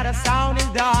 Another sound is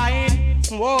dying.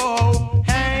 Whoa,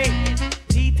 hey,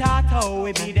 T-Tato,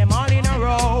 we beat them all in a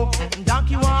row.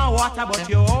 Donkey want water, but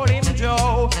you hold him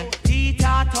Joe.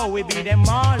 T-Tato, we beat them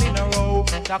all in a row.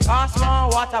 The cost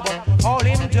want water, but hold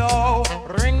him Joe.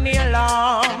 Ring the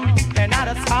alarm,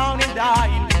 another sound is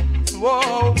dying.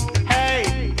 Whoa,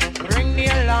 hey, ring the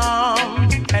alarm,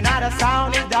 another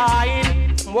sound is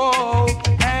dying. Whoa,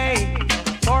 hey,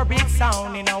 four big sound.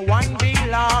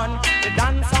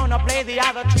 play, the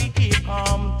other three keep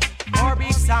calm. Four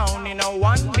big sound in a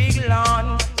one big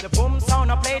lawn. The boom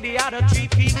sound I play, the other three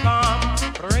keep calm.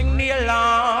 Ring the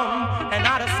alarm,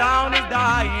 another sound is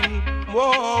dying.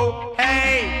 Whoa,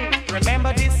 hey,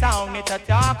 remember this sound, it's a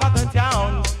talk of the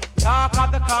town, talk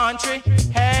of the country.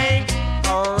 Hey,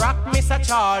 rock Mr.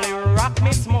 Charlie, rock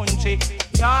Miss Munchie,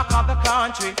 talk of the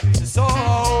country. So,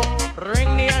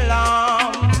 ring the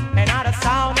alarm, another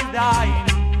sound is dying.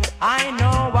 I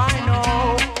know,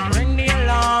 ring the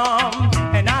alarm,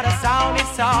 another sound is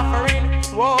suffering.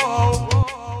 Whoa.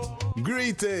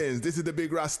 Greetings, this is the big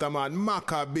Rastaman,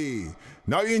 Maccabee.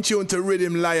 Now you're in tune to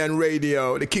Rhythm Lion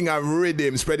Radio, the king of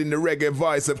rhythm, spreading the reggae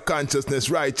voice of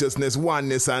consciousness, righteousness,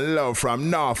 oneness, and love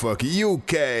from Norfolk,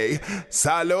 UK.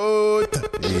 Salute!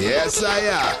 Yes, I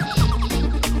am.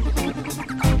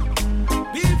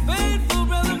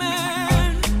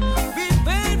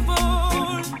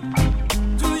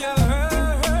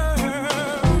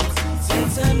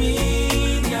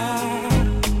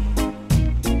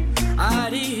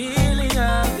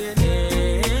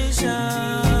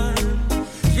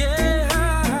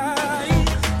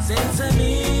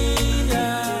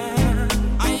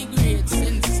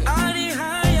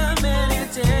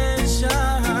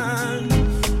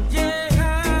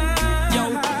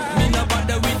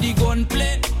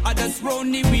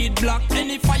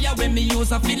 When me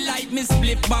use, I feel like me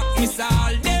split back. Miss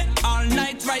all day, all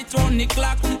night, right round the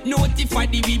clock. Notify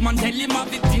the weed man, tell him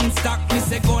have it in stock. Me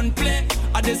say gun play,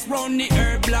 I just round the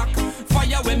herb block.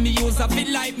 Fire when me use, I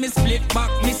feel like me split back.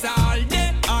 Miss all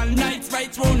day, all night,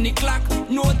 right round the clock.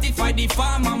 Notify the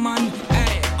farmer man,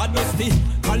 hey, I just the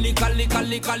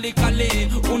Cali.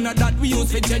 Una that we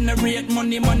use to generate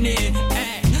money, hey.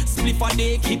 Spliff a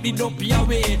day, keep it up your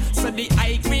way. So the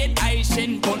high grade, high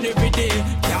shen on every day.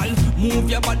 Y'all move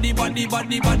your body.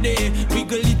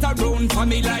 Wiggle it around for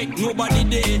me like nobody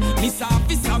day. Miss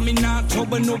officer, me not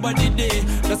trouble nobody day.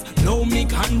 Just blow me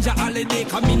ganja holiday.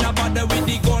 Come in a bother with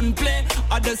the gunplay.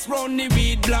 I just round the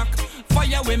weed block.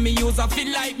 Fire when me use, I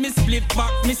feel like me split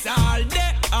back. Miss all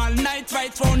day, all night,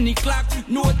 right round the clock.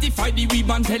 Notify the weed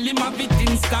man, tell him have it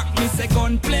in stock. Me say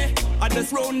gunplay, I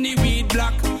just round the weed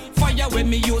block. Fire when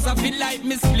me use, I feel like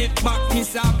me split back.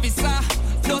 Miss officer,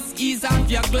 just ease off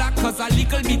your Glock. Cause a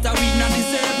little bit of weed not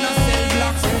deserve no cell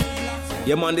blocks.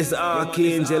 Yeah man, this is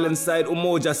Archangel inside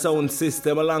Umoja Sound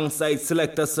System alongside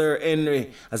Selector Sir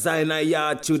Henry. As I in a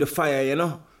yard through the fire, you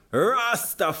know.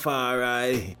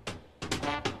 Rastafari.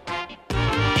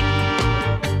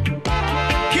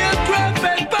 Kill, crop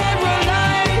and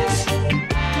paralyze.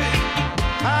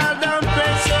 All down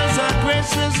pressures,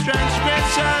 aggressors,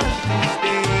 transgressors.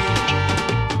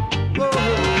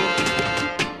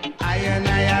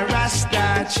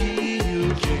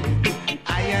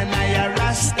 I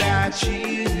Rasta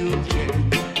children.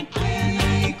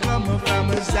 We come from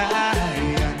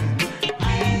Zion.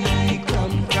 We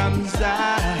come from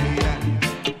Zion.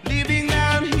 Living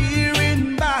down here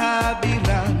in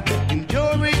Babylon,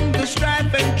 enduring the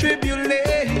strife and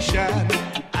tribulation.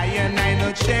 I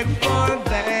no check for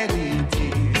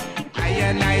vanity.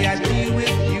 I deal with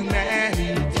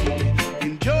humanity.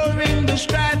 Enduring the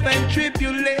strife and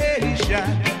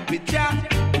tribulation. With your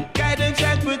guidance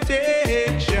and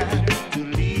protection to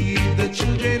lead the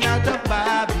children out of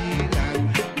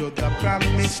Babylon to the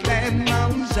promised land,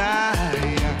 Mount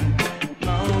Zion,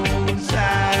 Mount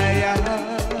Zion,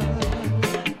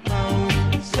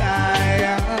 Mount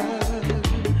Zion.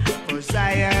 For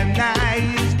Zion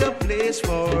is the place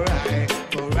for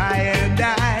I and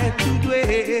I to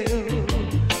dwell.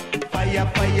 Fire,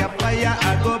 fire, fire, I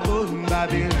go burn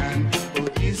Babylon. Oh,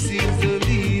 this is the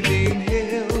living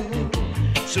hell.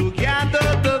 So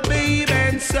gather the babe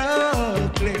and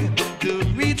suckle to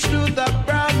reach to the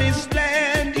promised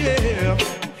land, yeah.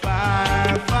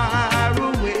 Far, far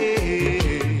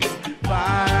away,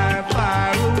 far,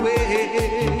 far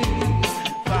away,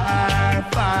 far,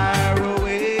 far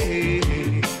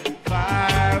away,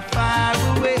 far, far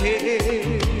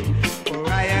away. For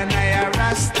I and I are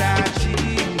Rasta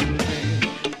children,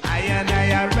 I and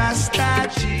I are Rasta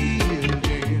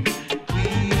children.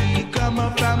 We come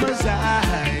up from a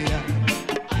Zion,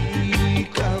 we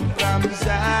come from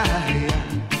Zion,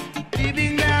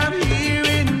 living down here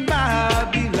in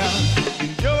Babylon,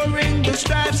 enduring the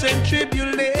stripes and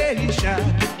tribulation.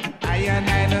 I and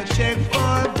I no check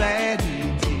for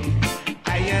vanity,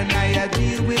 I and I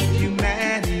deal with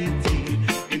humanity,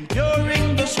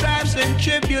 enduring the stripes and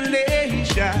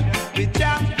tribulation, with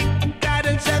your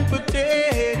guidance and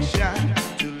protection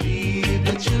to lead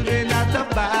the children out of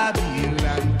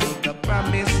Babylon to the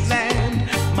promised land,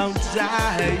 Mount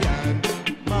Zion,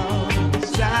 Mount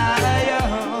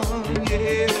Zion,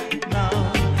 yeah,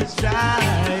 Mount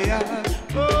Zion.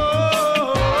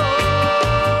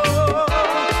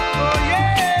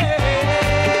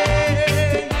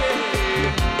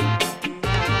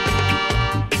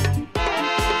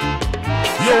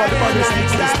 about this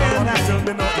mix, this man not tell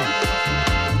me nothing.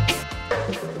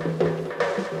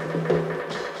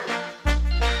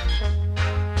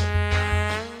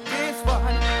 This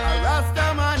one, a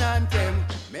Rastaman anthem.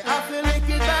 Me have to lick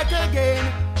it back again.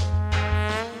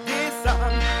 This song,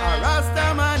 a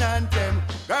Rastaman anthem.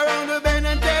 Go around the bend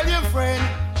and tell your friend.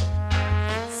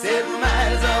 7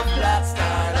 miles of Black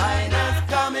Star Liners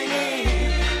coming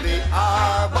in the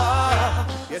harbor.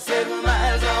 Yes, 7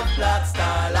 miles of Black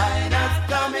Star Liners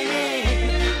coming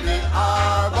in the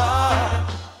harbor.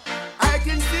 I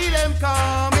can see them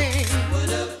coming.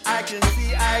 I can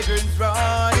see hydrants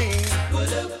running.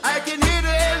 I can hear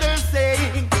the elders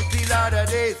saying, these are the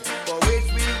days for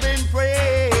which we've been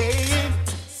praying.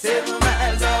 7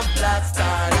 miles of Black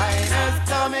Star Liners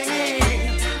coming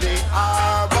in the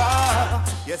harbor.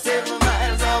 Yes, 7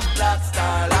 miles of Black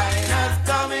Star Liners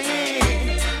coming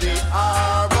in the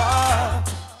harbor.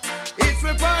 It's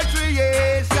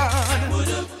repatriation,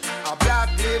 a black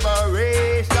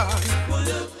liberation.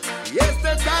 Yes,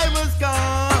 the time has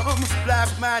come, black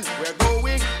man, we're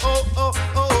going, oh, oh,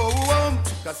 oh, oh.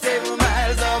 'Cause 7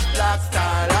 miles of Black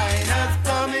Star Liners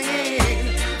coming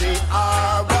in the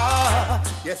harbor.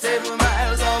 Yes, 7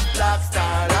 miles of Black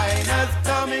Star Liners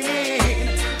coming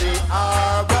in the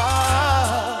harbor.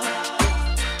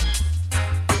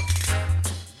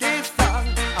 This song,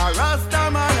 a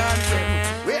Rastaman anthem,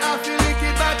 we have to lick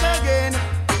it back again.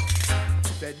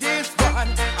 Say this one,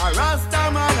 a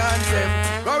Rastaman anthem,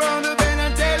 go round the bend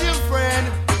and tell your friend.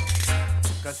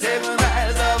 'Cause 7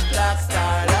 miles of Black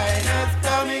Star Liners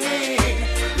coming in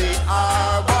the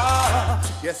harbor.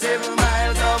 Yeah, 7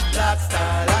 miles of Black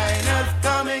Star Liners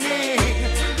coming in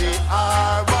the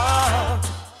harbor.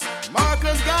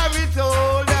 Marcus Garvey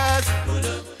told us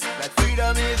that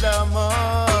freedom is a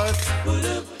must.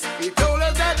 He told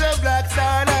us that the Black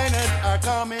Star Liners are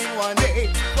coming one day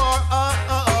for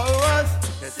us.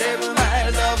 The 7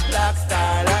 miles of Black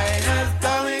Star Liners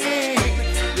coming in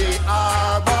the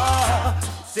harbor.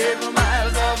 7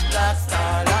 miles of Black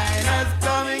Star Liners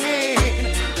coming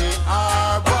in the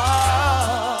harbor.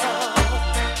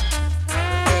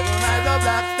 7 miles of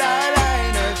Black Star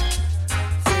Liners.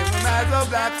 7 miles of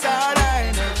Black Star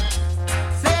Liners.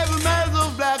 7 miles of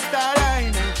Black Star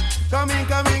Liners. Coming,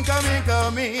 coming, coming,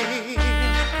 coming.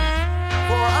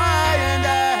 For I and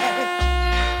I.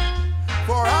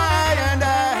 For I and I.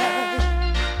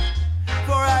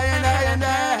 For I and I and I.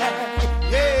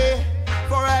 Yeah.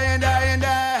 For I and I and I.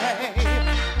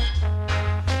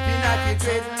 Pinaki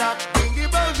dreadlock, dingy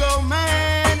bogo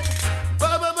man.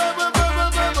 Bubba, bubba, bubba,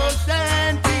 bubba,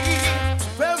 shanty.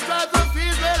 12 tribes of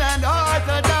Israel and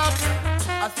Orthodox.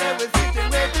 I said we're sitting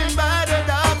waiting by the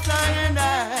docks, I and I.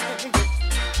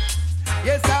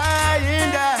 Yes, I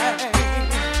and I.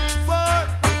 For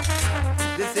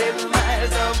the 7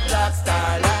 miles of Black Star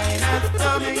Liners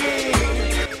coming in.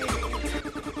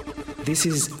 This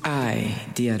is I,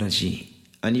 Diadaji,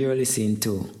 and you're listening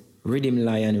to Rhythm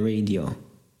Lion Radio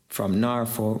from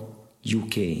Norfolk,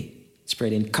 UK,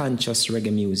 spreading conscious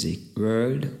reggae music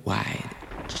worldwide.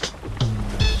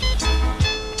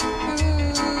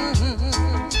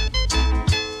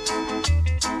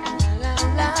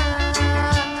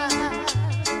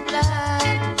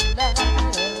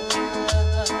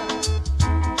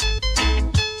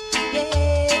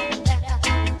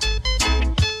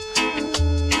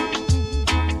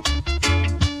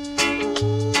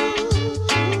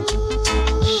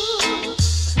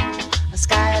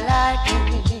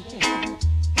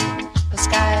 A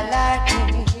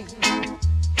skylarking,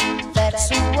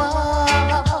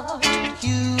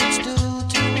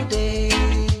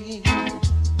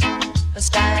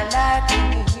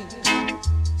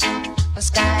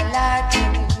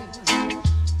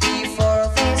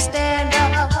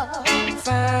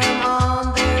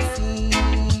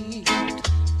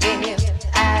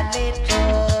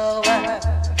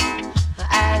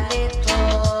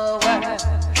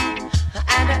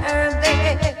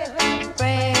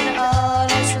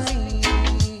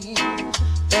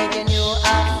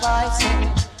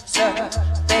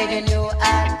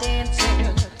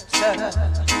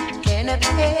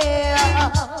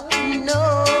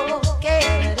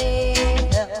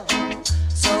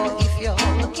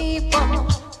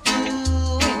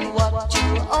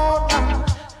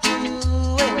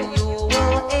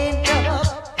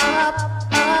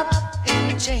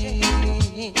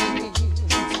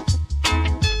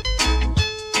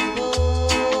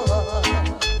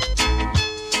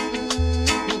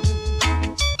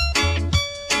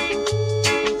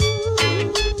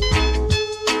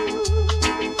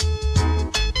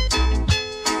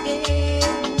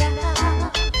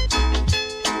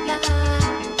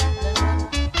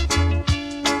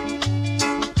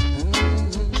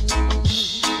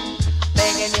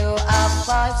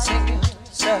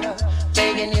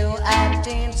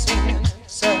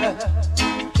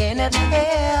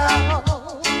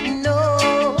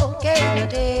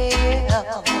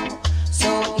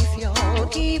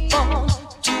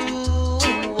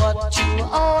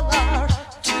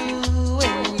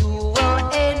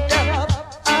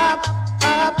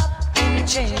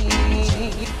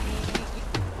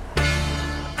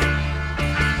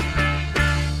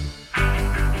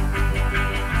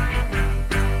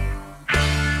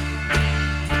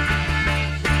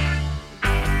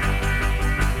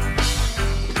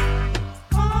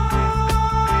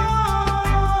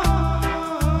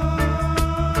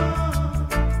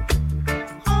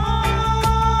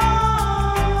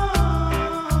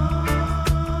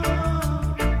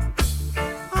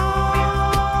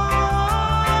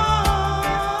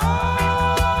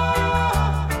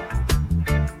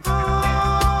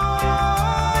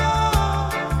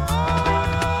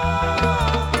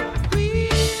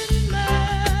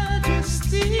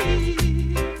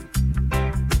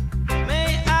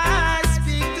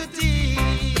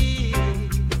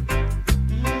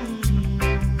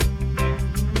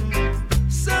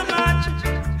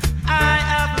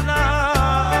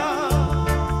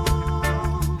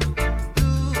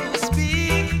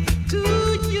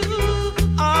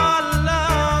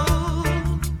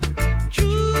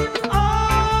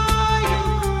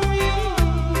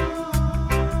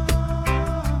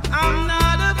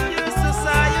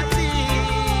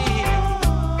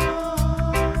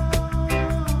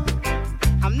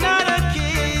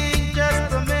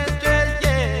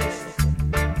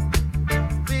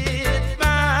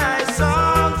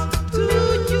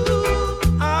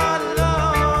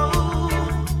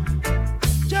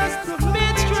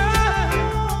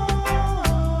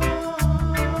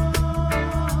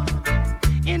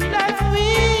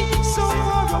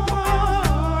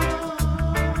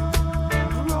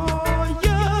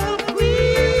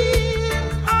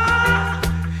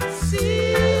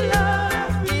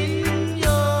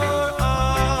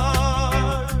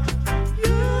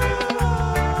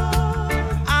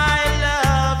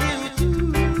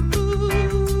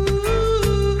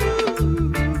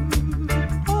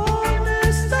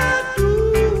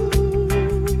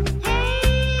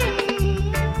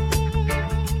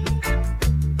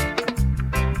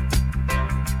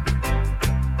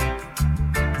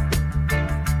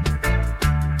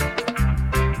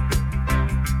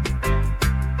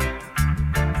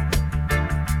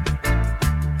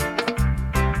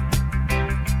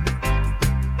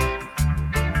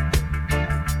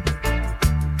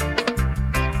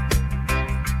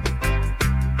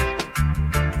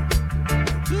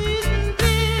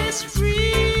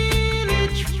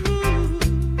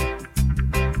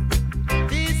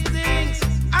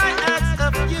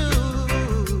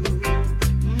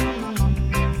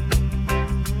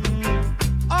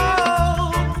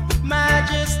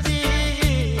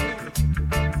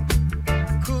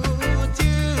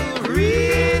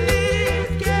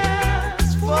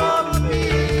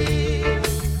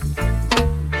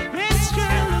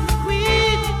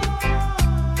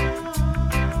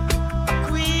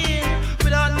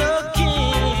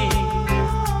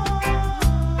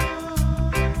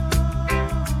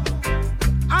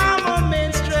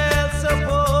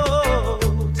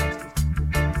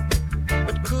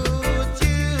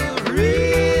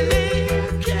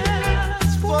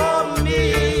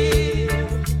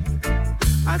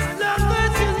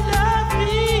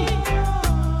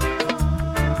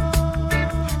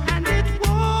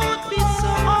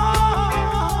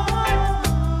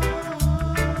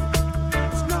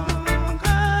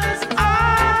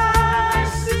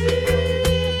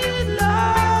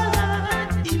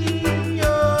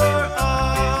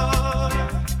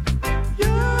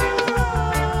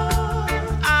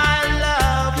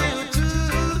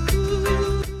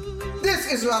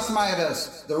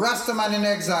 Midas, the Rastaman in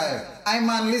exile. I'm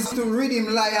on listen to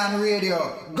Rhythm Lion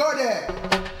Radio. Go there.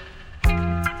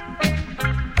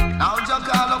 Now just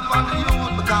call up on the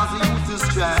youth because the youth is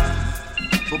stressed.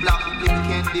 So black people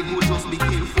can't live, who just be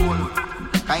careful.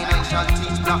 Kind I shall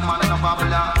teach black man in a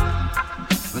Babylon.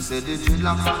 We say the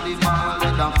dreadlocks on the ball,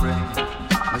 let them friend.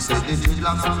 We say the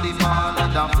dreadlocks on the ball,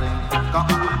 let them friend.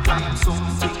 Cause all time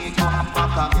something it come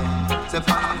back again. Say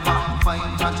fine man,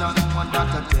 fine judge and one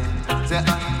that attend. Say I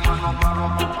ain't man up or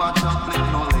up a chocolate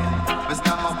no land. We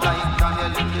stand up like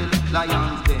Daniel in the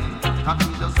lion's den. Can't be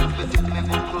the sympathy, me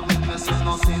uncle, me sin,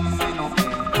 no sin, me no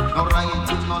pain. No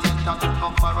rioting, no letter,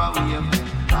 no far away friend.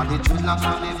 Cause the dreadlocks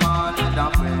on the ball, let them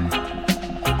friend.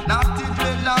 Not the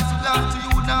dreadlocks, we got to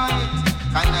unite.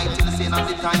 Kind I tell the saying at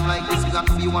the time like this, you got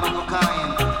to be one of a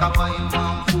kind. Combine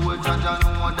one, four, judge and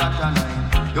know that a line.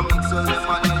 You mix a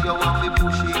lemon and you want to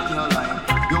push it in your line.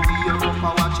 You wear up and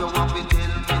watch you want to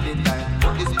tell me the time.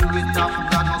 But the spirit of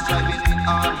God must drive me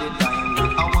all the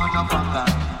time. I want a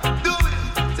kind. Do it!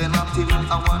 Say nothing,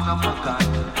 I want a kind.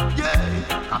 Yeah!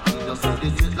 I can just say the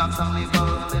dreadlocks and the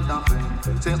ball and the friend.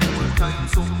 Say all time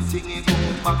something it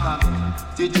come back again.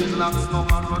 The dreadlocks no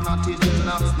man run at the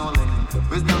dreadlocks no length.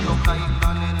 We stand up like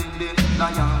Daniel in the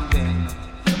lion den.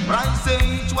 Right say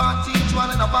each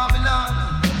one in a Babylon.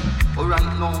 Alright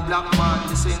now black man,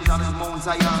 the same time as Mount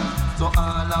Zion. So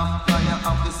all of fire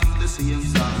have to sing the same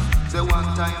song. Say one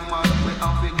time man, we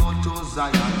have to go to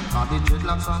Zion. And the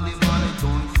dreadlocks and the money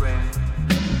don't friend.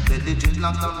 Say the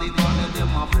dreadlocks and the money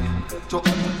them a friend. So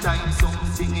all time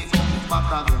something it comes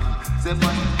back again. Say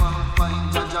fine man, fine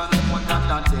judge and what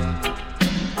that day.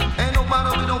 Ain't no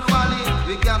matter we don't fall in,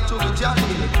 we got to be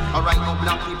jolly. Alright now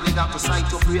black people got to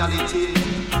sight up reality.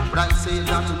 But I say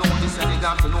that to know this and they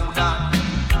got to know that.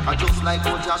 I just like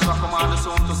how Joshua command the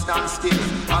sun to stand still.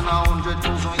 And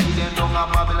 100,000 hidden down a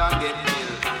Babylon get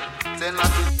killed. Say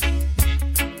nothing.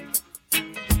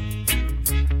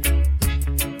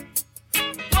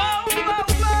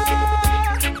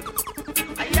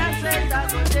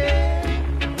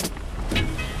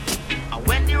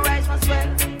 When the rice was swell,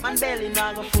 man belly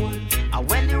now go full. And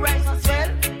when the rice was swell,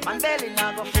 man belly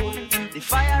now go full. The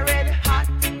fire red hot,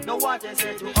 no water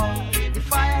said to all. The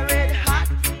fire red hot,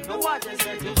 no water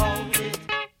said to all.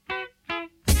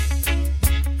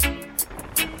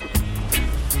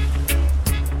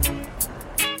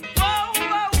 Whoa,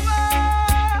 whoa,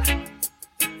 whoa.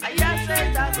 I just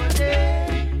said that go there.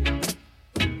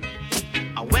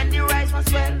 And when the rice was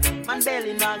swell, man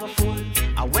belly now go full.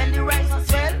 And when the rice was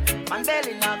swell, man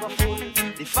belly now go full.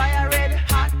 The fire red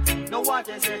hot, no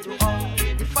water said to all.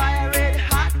 The fire red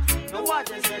hot, no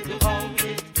water said to all.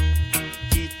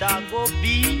 It a go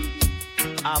be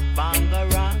a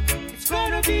bangarang. It's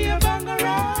gonna be a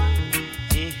bangarang.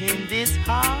 In this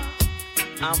heart,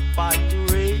 I'm part to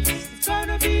race. It's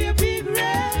gonna be a big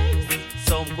race.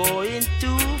 Some going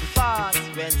too fast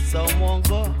when someone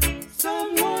go.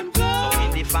 Someone go. So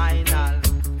in the final,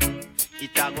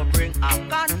 it a go bring a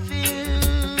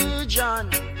confusion.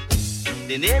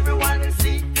 Then everyone will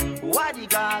see who are the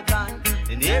gargan.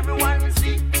 Then everyone will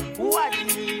see who are the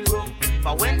hero.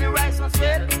 But when the rice was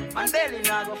swell, man belly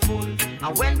now go full.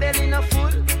 And when belly not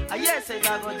full, I yes it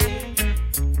a go there.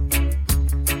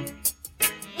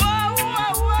 Whoa,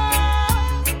 whoa,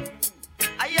 whoa.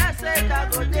 I yes it a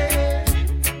go there.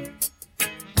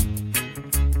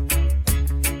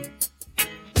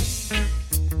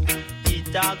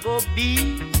 It a go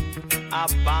be a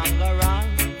bangarang.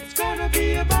 It's gonna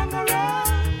be a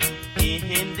bangarang.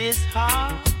 In this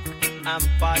heart, I'm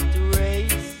part to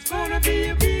race. It's gonna be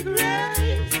a big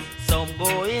race. Some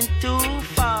going too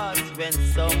fast when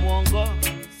someone go.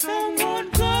 Someone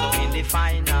go. So in the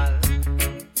final,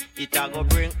 it a go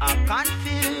bring a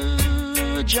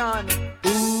confusion.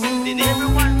 Ooh. Then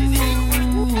everyone is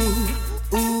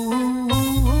ooh,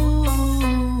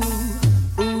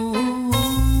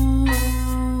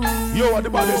 Yo, what the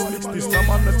baddest mix this time,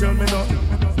 man? Don't tell me nothing.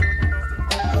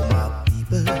 My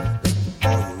people,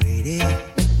 are you ready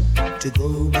to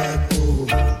go back home?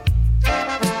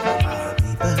 My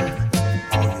people,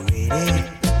 are you ready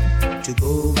to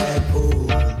go back home?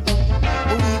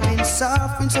 We've been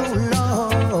suffering so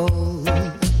long.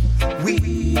 We've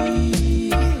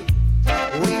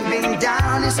been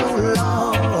down so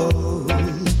long.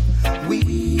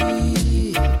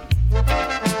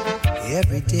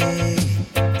 Every day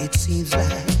it seems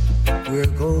like we're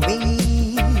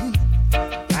going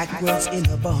backwards in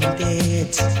a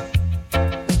bondage.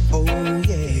 Oh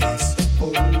yes,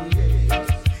 oh yes.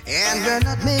 And we're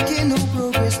not making no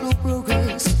progress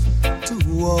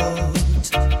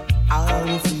towards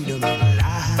our freedom in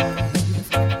life.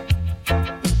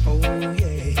 Oh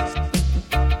yes.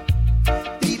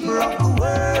 People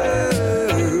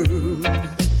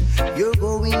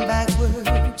going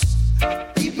backwards.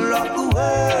 People of the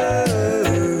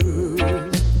world,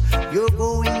 you're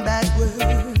going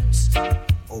backwards.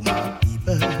 Oh, my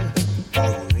people, are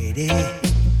you ready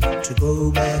to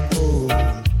go back home?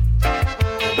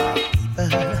 Oh, my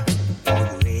people,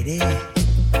 are you ready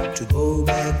to go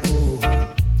back home?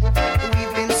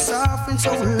 We've been suffering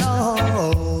so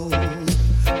long.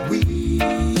 We've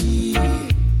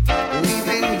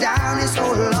been down here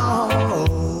so long.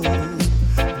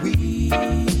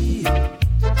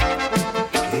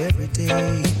 Every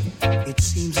day it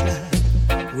seems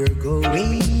like we're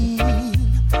going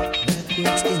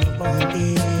backwards in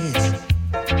bondage.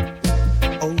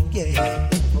 Oh yeah.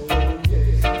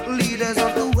 Leaders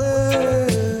of the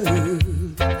world,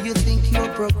 you think you're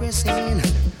progressing,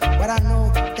 but I know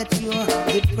that you're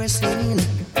depressing.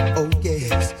 Oh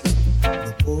yes,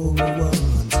 the poor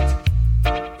ones.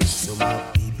 So my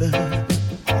people,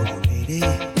 are you ready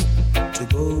to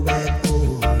go back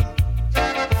home?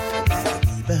 My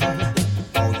people,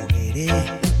 are you ready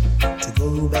to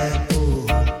go back home?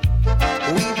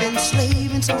 We've been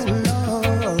slaving so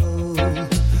long.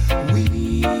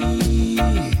 We've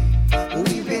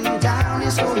been down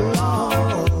here so long.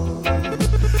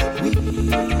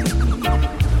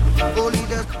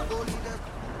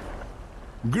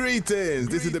 Greetings,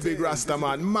 this is the big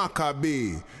Rastaman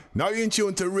Maccabee. Now you're in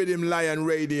tune to Rhythm Lion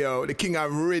Radio, the king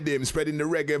of rhythm, spreading the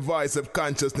reggae voice of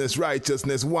consciousness,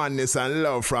 righteousness, oneness, and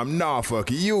love from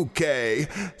Norfolk, UK.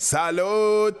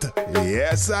 Salute!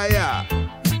 Yes, I am.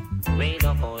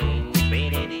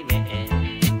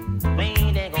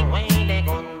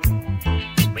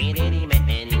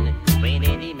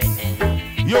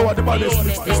 Yo, what about this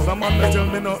mix? This the man that tell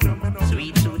me nothing.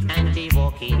 Sweet suit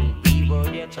anti-walking, we were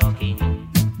there talking.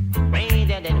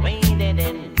 Waited and waited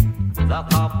and the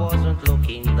cop wasn't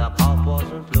looking, the cop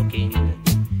wasn't looking.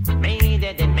 Made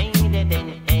it and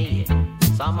hey,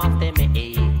 some of them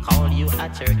call you a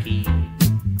turkey.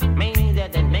 Made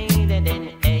it and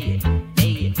hey,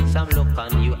 some look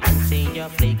on you and say you're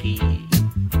flaky.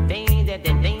 Made it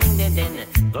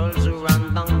and girls who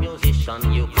run down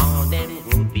musician, you call them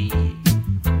groupie.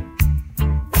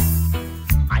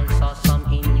 I saw some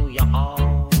in New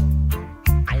York,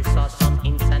 I saw some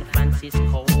in San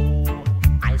Francisco,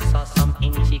 I saw some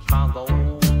in Chicago,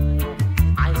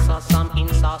 I saw some in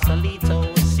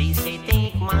Sausalito. She say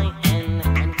take my hand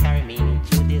and carry me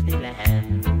to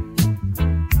Disneyland.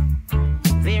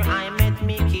 There I met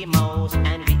Mickey Mouse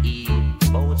and we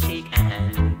both shake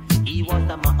hands. He was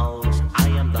the mouse, I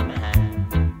am the man.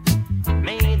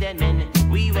 Made and men,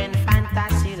 we went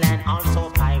Fantasyland, also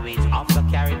Pirates of the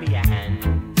Caribbean.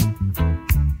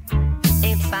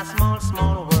 It's a small,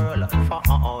 small world for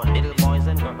all little boys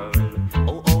and girls.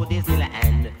 Oh, oh,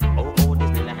 Disneyland. Oh, oh,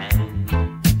 Disneyland.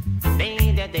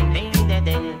 Ding, ding, ding, ding,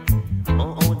 ding.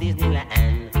 Oh, oh,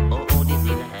 Disneyland. Oh, oh,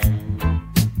 Disneyland.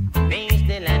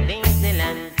 Disneyland,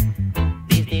 Disneyland.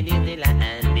 Disney,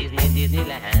 Disneyland. Disney,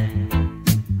 Disneyland.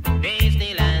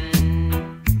 Disneyland.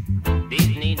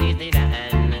 Disney,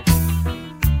 Disneyland.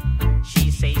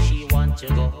 She say she want to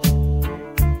go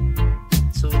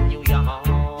to New York.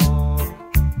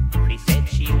 She said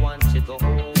she want to go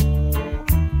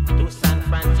to San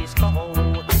Francisco.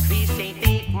 Please say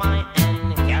take my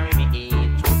hand, carry me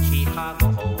to Chicago.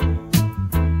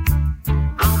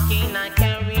 How can I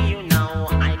carry you now?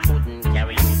 I couldn't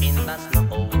carry you in the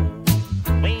snow.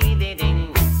 Waited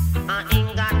in, I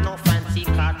ain't got no fancy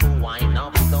car to wind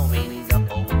up the window.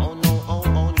 Oh no,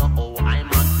 oh no, oh I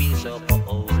must be so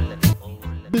old.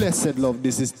 Blessed love,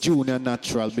 this is Junior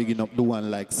Natural, bigging up the one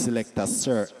like Selector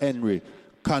Sir Henry,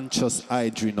 Conscious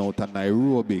Hydrin out of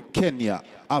Nairobi, Kenya,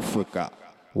 Africa.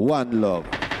 One love.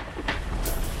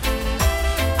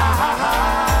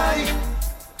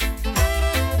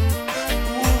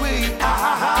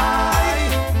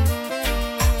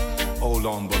 Hold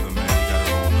on, brother man, you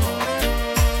gotta hold on.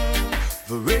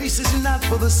 The race is not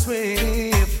for the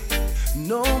swift,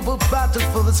 no, but battle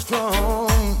for the strong.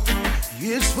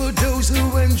 It's for those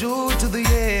who endure to the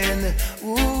end.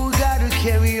 Ooh, gotta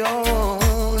carry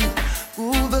on.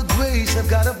 Ooh, the grace I've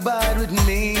gotta abide with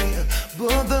me.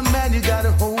 Brother man, you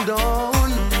gotta hold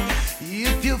on.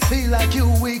 If you feel like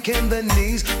you're weak in the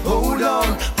knees, hold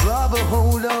on, brother,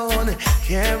 hold on,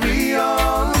 carry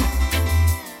on.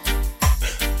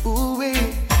 Ooh,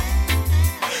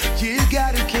 you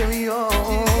gotta carry on.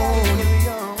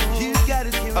 You gotta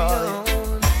carry on.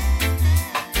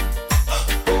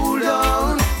 Hold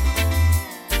on,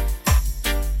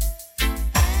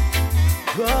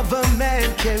 brother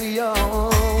man, carry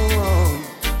on.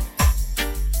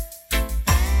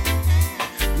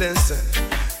 Listen,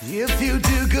 if you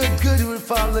do good, good will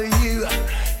follow you.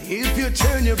 If you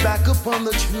turn your back upon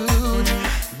the truth,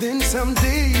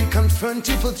 someday confront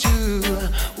you for true.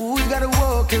 Ooh, you gotta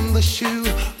walk in the shoe.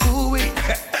 Ooh, wait.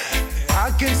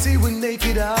 I can see with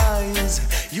naked eyes.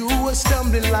 You were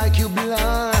stumbling like you're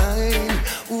blind.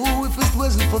 Ooh, if it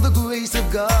wasn't for the grace of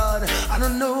God, I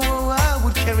don't know how I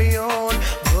would carry on.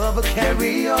 Brother,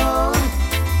 carry on.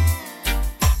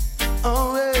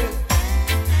 Oh,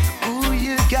 yeah. Ooh,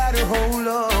 you gotta hold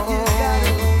on. You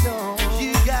gotta hold on.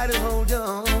 You gotta hold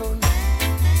on.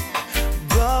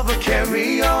 Brother,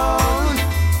 carry on.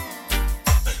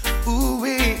 Ooh,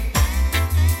 wait.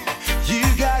 You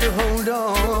gotta hold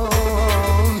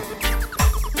on.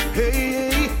 Hey,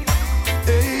 hey,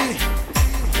 hey.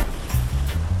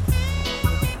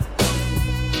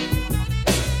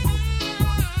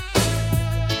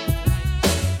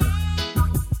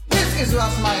 This is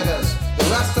Ras Midas, the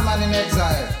Rastaman in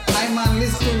exile. I'm on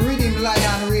listen to Rhythm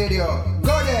Lion Radio.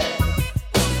 Go there.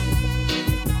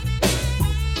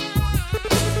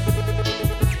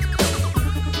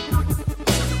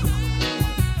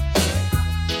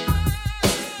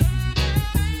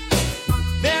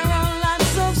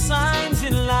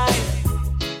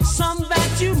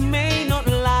 You may not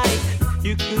like.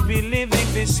 You could be living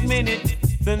this minute,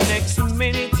 the next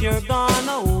minute you're gone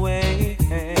away.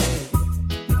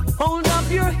 Hold up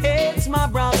your heads, my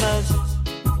brothers.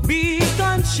 Be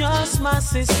conscious, my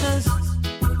sisters.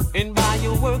 And by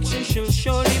your works you shall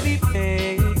surely be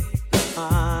paid.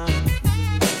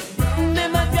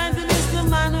 Never try to miss the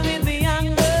man with the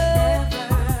anger,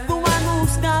 the one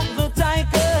who's got the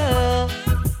tiger,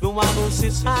 the one who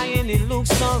sits high and he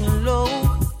looks down low.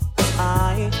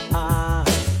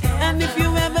 And if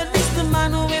you ever miss the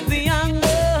man with the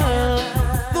anger,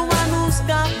 the one who's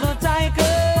got the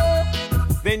tiger,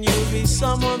 then you'll be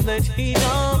someone that he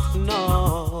don't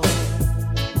know.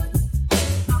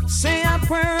 Say a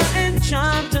prayer and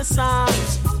chant a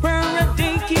psalms. Prayer a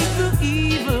day keep the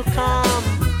evil calm.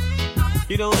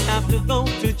 You don't have to go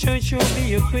to church or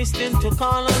be a Christian to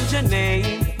call on your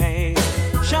name. Hey.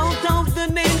 Shout out the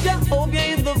name Jehovah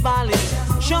in the valleys.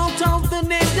 Shout out the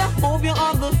name Jehovah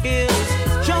on the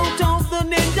hills. Shout out the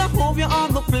name Jehovah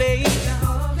on the plains.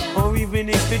 Or even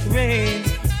if it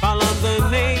rains, call on the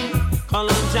name. Call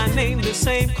on your name the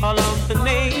same. Call on the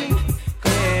name.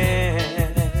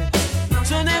 Yeah.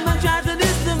 So never try to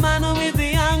diss the man with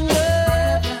the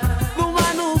anger, the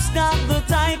one who's got the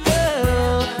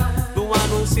tiger, the one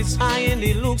who sits high and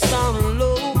he looks down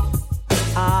low.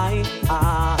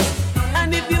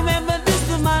 And if you ever diss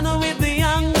the man with the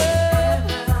anger,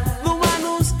 the one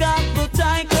who's got the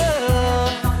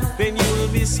tiger, then you'll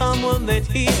be someone that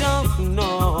he don't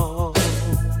know.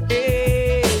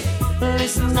 Hey,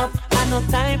 listen up, I know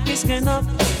time is getting up.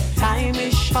 Time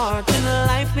is short and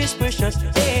life is precious.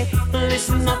 Hey,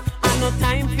 listen up, I know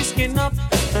time is getting up.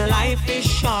 Life is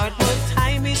short, but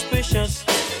time is precious.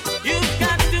 You've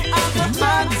got to have a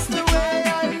That's the way I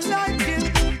like it.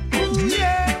 Ooh,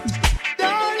 yeah.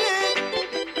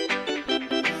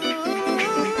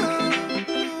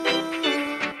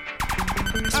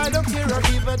 I don't care or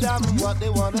give a damn what they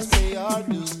wanna say or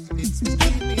do. It's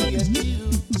between me and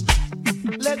you.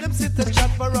 Let them sit and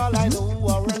chat for all I know.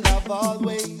 Our love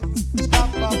always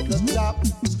top of the top,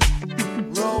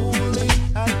 rolling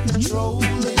and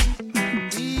controlling,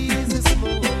 easy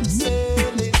smooth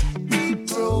sailing, keep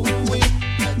growing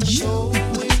and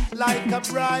showing like a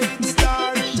bright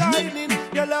star shining.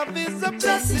 Your love is a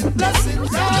blessing, blessing,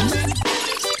 darling.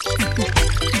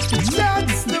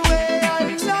 That's the way I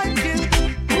like it.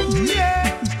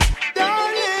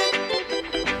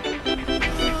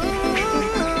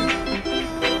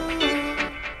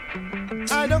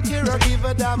 I don't care or give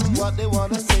a damn what they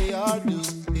wanna say or do.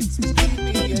 It's between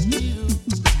me and you.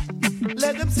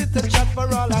 Let them sit and chat for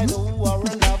all I know. Our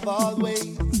love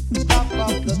always top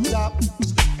of the top,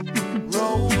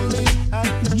 rolling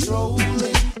and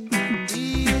controlling,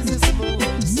 easy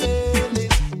smooth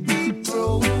sailing, keep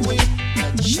growing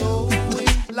and showing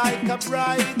like a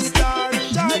bright star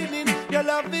shining. Your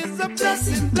love is a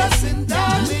blessing, blessing,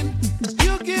 darling.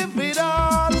 You give it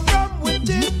all from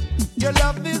within. Your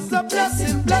love is a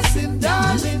blessing, blessing,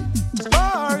 darling.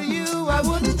 For you, I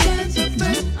wouldn't change a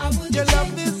thing. Your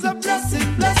love is a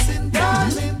blessing, blessing,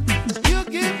 darling. You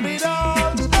give it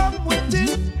all from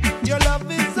within. Your love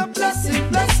is a blessing,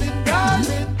 blessing,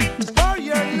 darling. For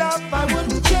your love, I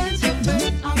wouldn't change a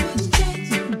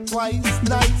thing. Twice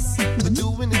nice, we're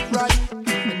doing it right,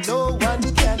 and no one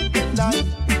can deny.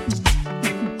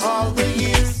 All the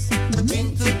years we've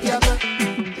been together,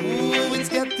 ooh, it's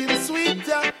getting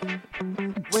sweeter.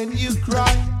 When you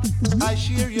cry, I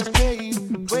share your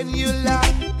pain. When you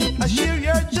laugh, I share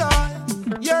your joy.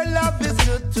 Your love is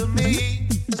good to me,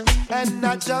 and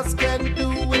I just can't do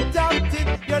without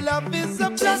it. Your love is a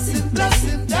blessing,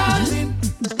 blessing, darling.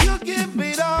 You give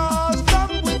it all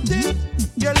from within.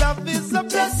 Your love is a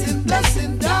blessing,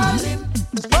 blessing, darling.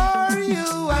 For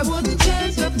you, I wouldn't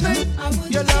change a thing.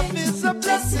 Your love is a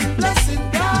blessing, blessing,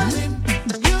 darling.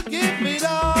 You give it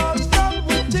all from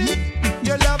within.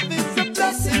 Your love is a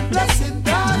blessing, blessing,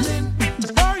 darling.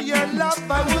 For your love,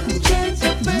 I wouldn't change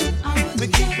a thing. We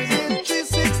keep it in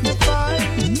 365.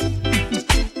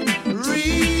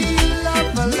 Real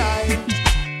love alive.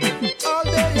 All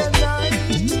day and night.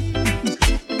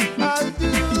 I'll do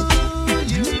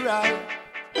you right.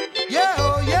 Yeah,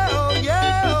 oh, yeah, oh,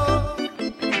 yeah, oh.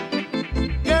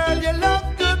 Girl, your love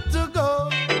good to go.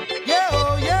 Yeah,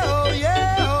 oh, yeah, oh,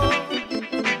 yeah, oh.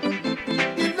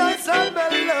 It's nice and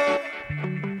mellow.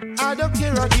 I don't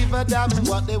care or give a damn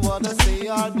what they wanna say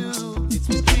or do. It's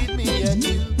between me and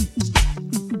you.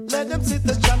 Let them sit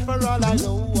and chat for all I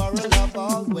know, or a love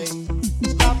always.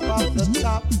 Top of the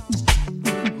top,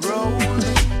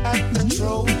 rolling and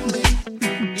controlling,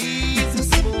 easy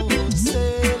smooth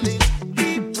sailing,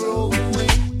 keep growing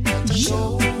and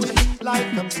showing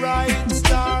like a bright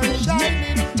star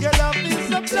shining. Your love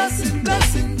is a blessing,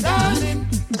 blessing, darling.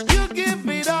 You give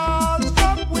it all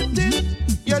from within.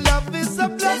 Your love is a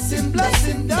blessing,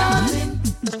 blessing, darling.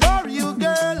 For you,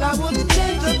 girl, I wouldn't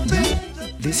change a thing.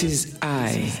 This is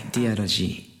I,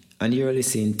 Dialogy, and you're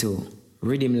listening to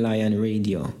Rhythm Lion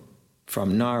Radio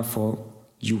from Norfolk,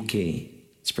 UK,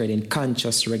 spreading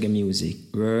conscious reggae music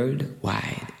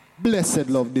worldwide. Blessed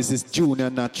love, this is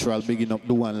Junior Natural, bigging up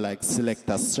the one like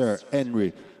Selector Sir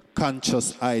Henry,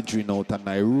 Conscious Hydrin out of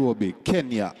Nairobi,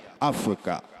 Kenya,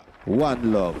 Africa.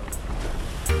 One love.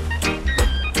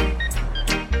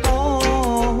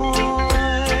 Oh,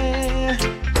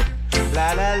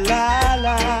 la la la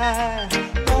la.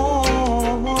 Oh,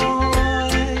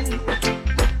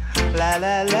 la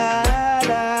la la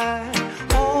la.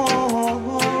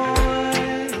 Oh,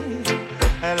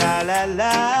 la la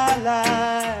la la.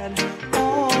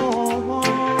 Oh,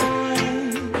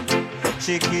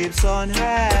 she keeps on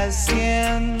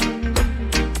asking,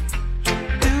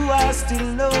 do I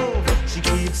still love? She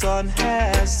keeps on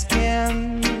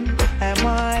asking, am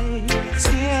I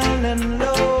still in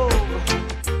love?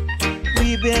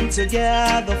 We've been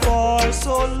together for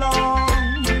so long,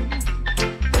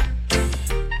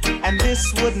 and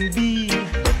this wouldn't be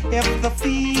if the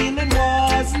feeling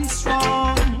wasn't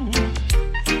strong.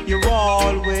 You're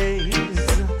always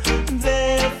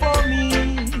there for me.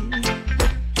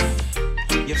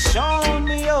 You've shown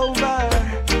me over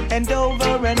and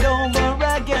over and over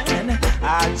again.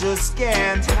 I just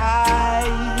can't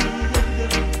hide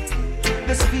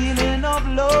this feeling of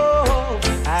love.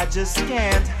 I just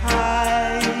can't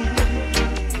hide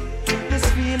this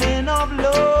feeling of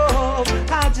love.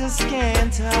 I just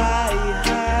can't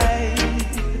hide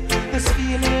this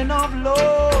feeling of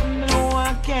love. No,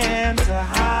 I can't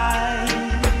hide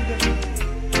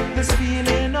this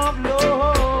feeling of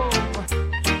love.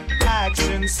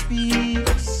 Action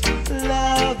speaks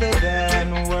louder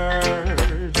than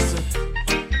words.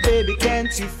 Baby,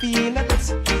 can't you feel it?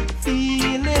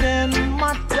 Feel it in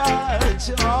my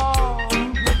touch. Oh,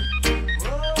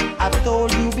 I've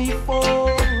told you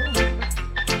before.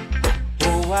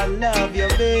 Oh, I love you,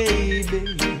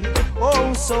 baby.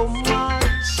 Oh, so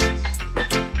much.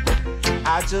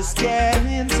 I just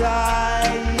can't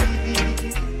hide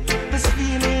this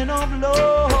feeling of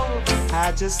love.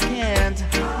 I just can't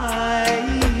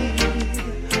hide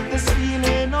this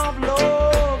feeling of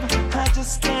love. I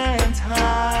just can't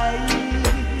hide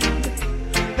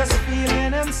this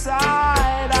feeling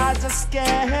inside. I just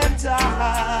can't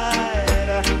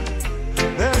hide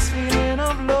this feeling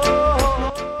of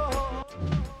love.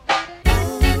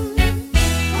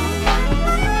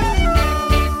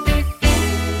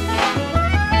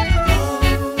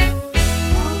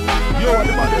 Yo, what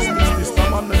the baddest mix this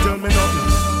time? I'm not tell me nothing.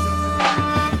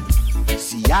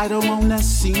 I don't wanna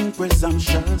seem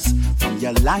presumptuous. From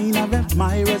your line of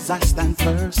admirers I stand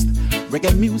first.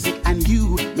 Reggae music and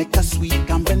you make a sweet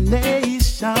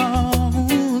combination.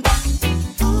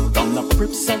 From the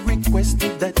Prips I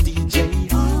requested the DJ.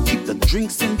 Keep the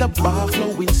drinks in the bar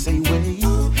flowing same way.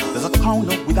 There's a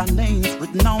counter with our names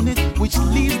written on it, which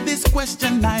leaves this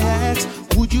question I ask.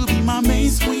 Would you be my main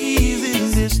squeeze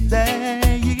in this dance?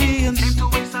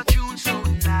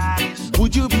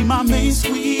 Would you be my main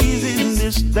squeeze in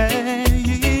this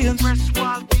dance? Press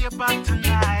wallpaper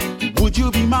tonight. Would you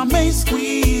be my main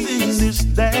squeeze in this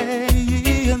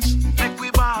dance? Make we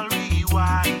ball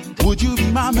rewind. Would you be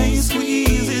my main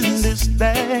squeeze in this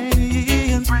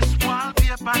dance? Press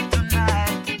wallpaper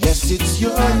tonight. Yes, it's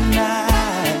your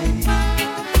night.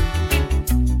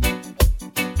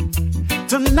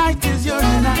 Tonight is your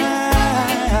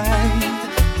night.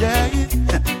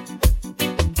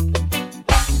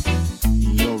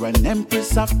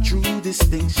 purpose of true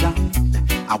distinction.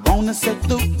 I wanna set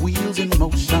the wheels in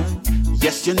motion.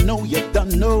 Yes, you know, you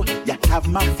don't know, you have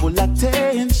my full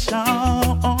attention.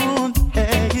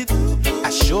 Hey,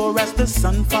 as sure as the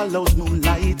sun follows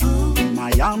moonlight, in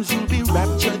my arms you'll be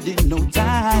raptured in no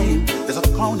time. There's a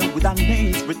corner with our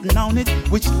names written on it,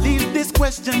 which leaves this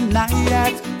question I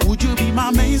ask: would you be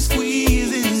my main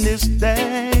squeeze in this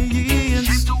dance?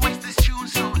 Shame to waste this tune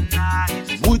so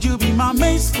nice. Would you be my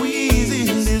main squeeze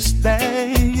in this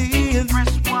dance?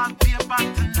 Press one, be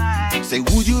about tonight. Say,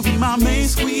 would you be my main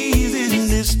squeeze in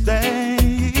this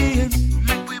dance?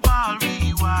 Make we ball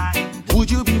rewind. Would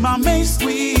you be my main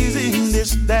squeeze in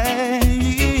this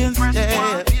dance? Press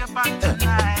one, be about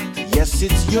tonight. Yes,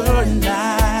 it's your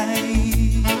night.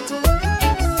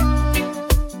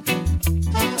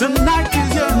 Tonight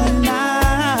is your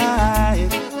night.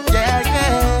 Yeah,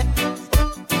 yeah.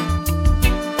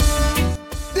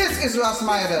 This is Ras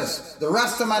Midas, the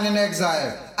Rastaman in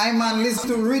exile. I'm on listen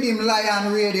to Rhythm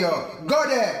Lion Radio. Go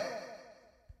there.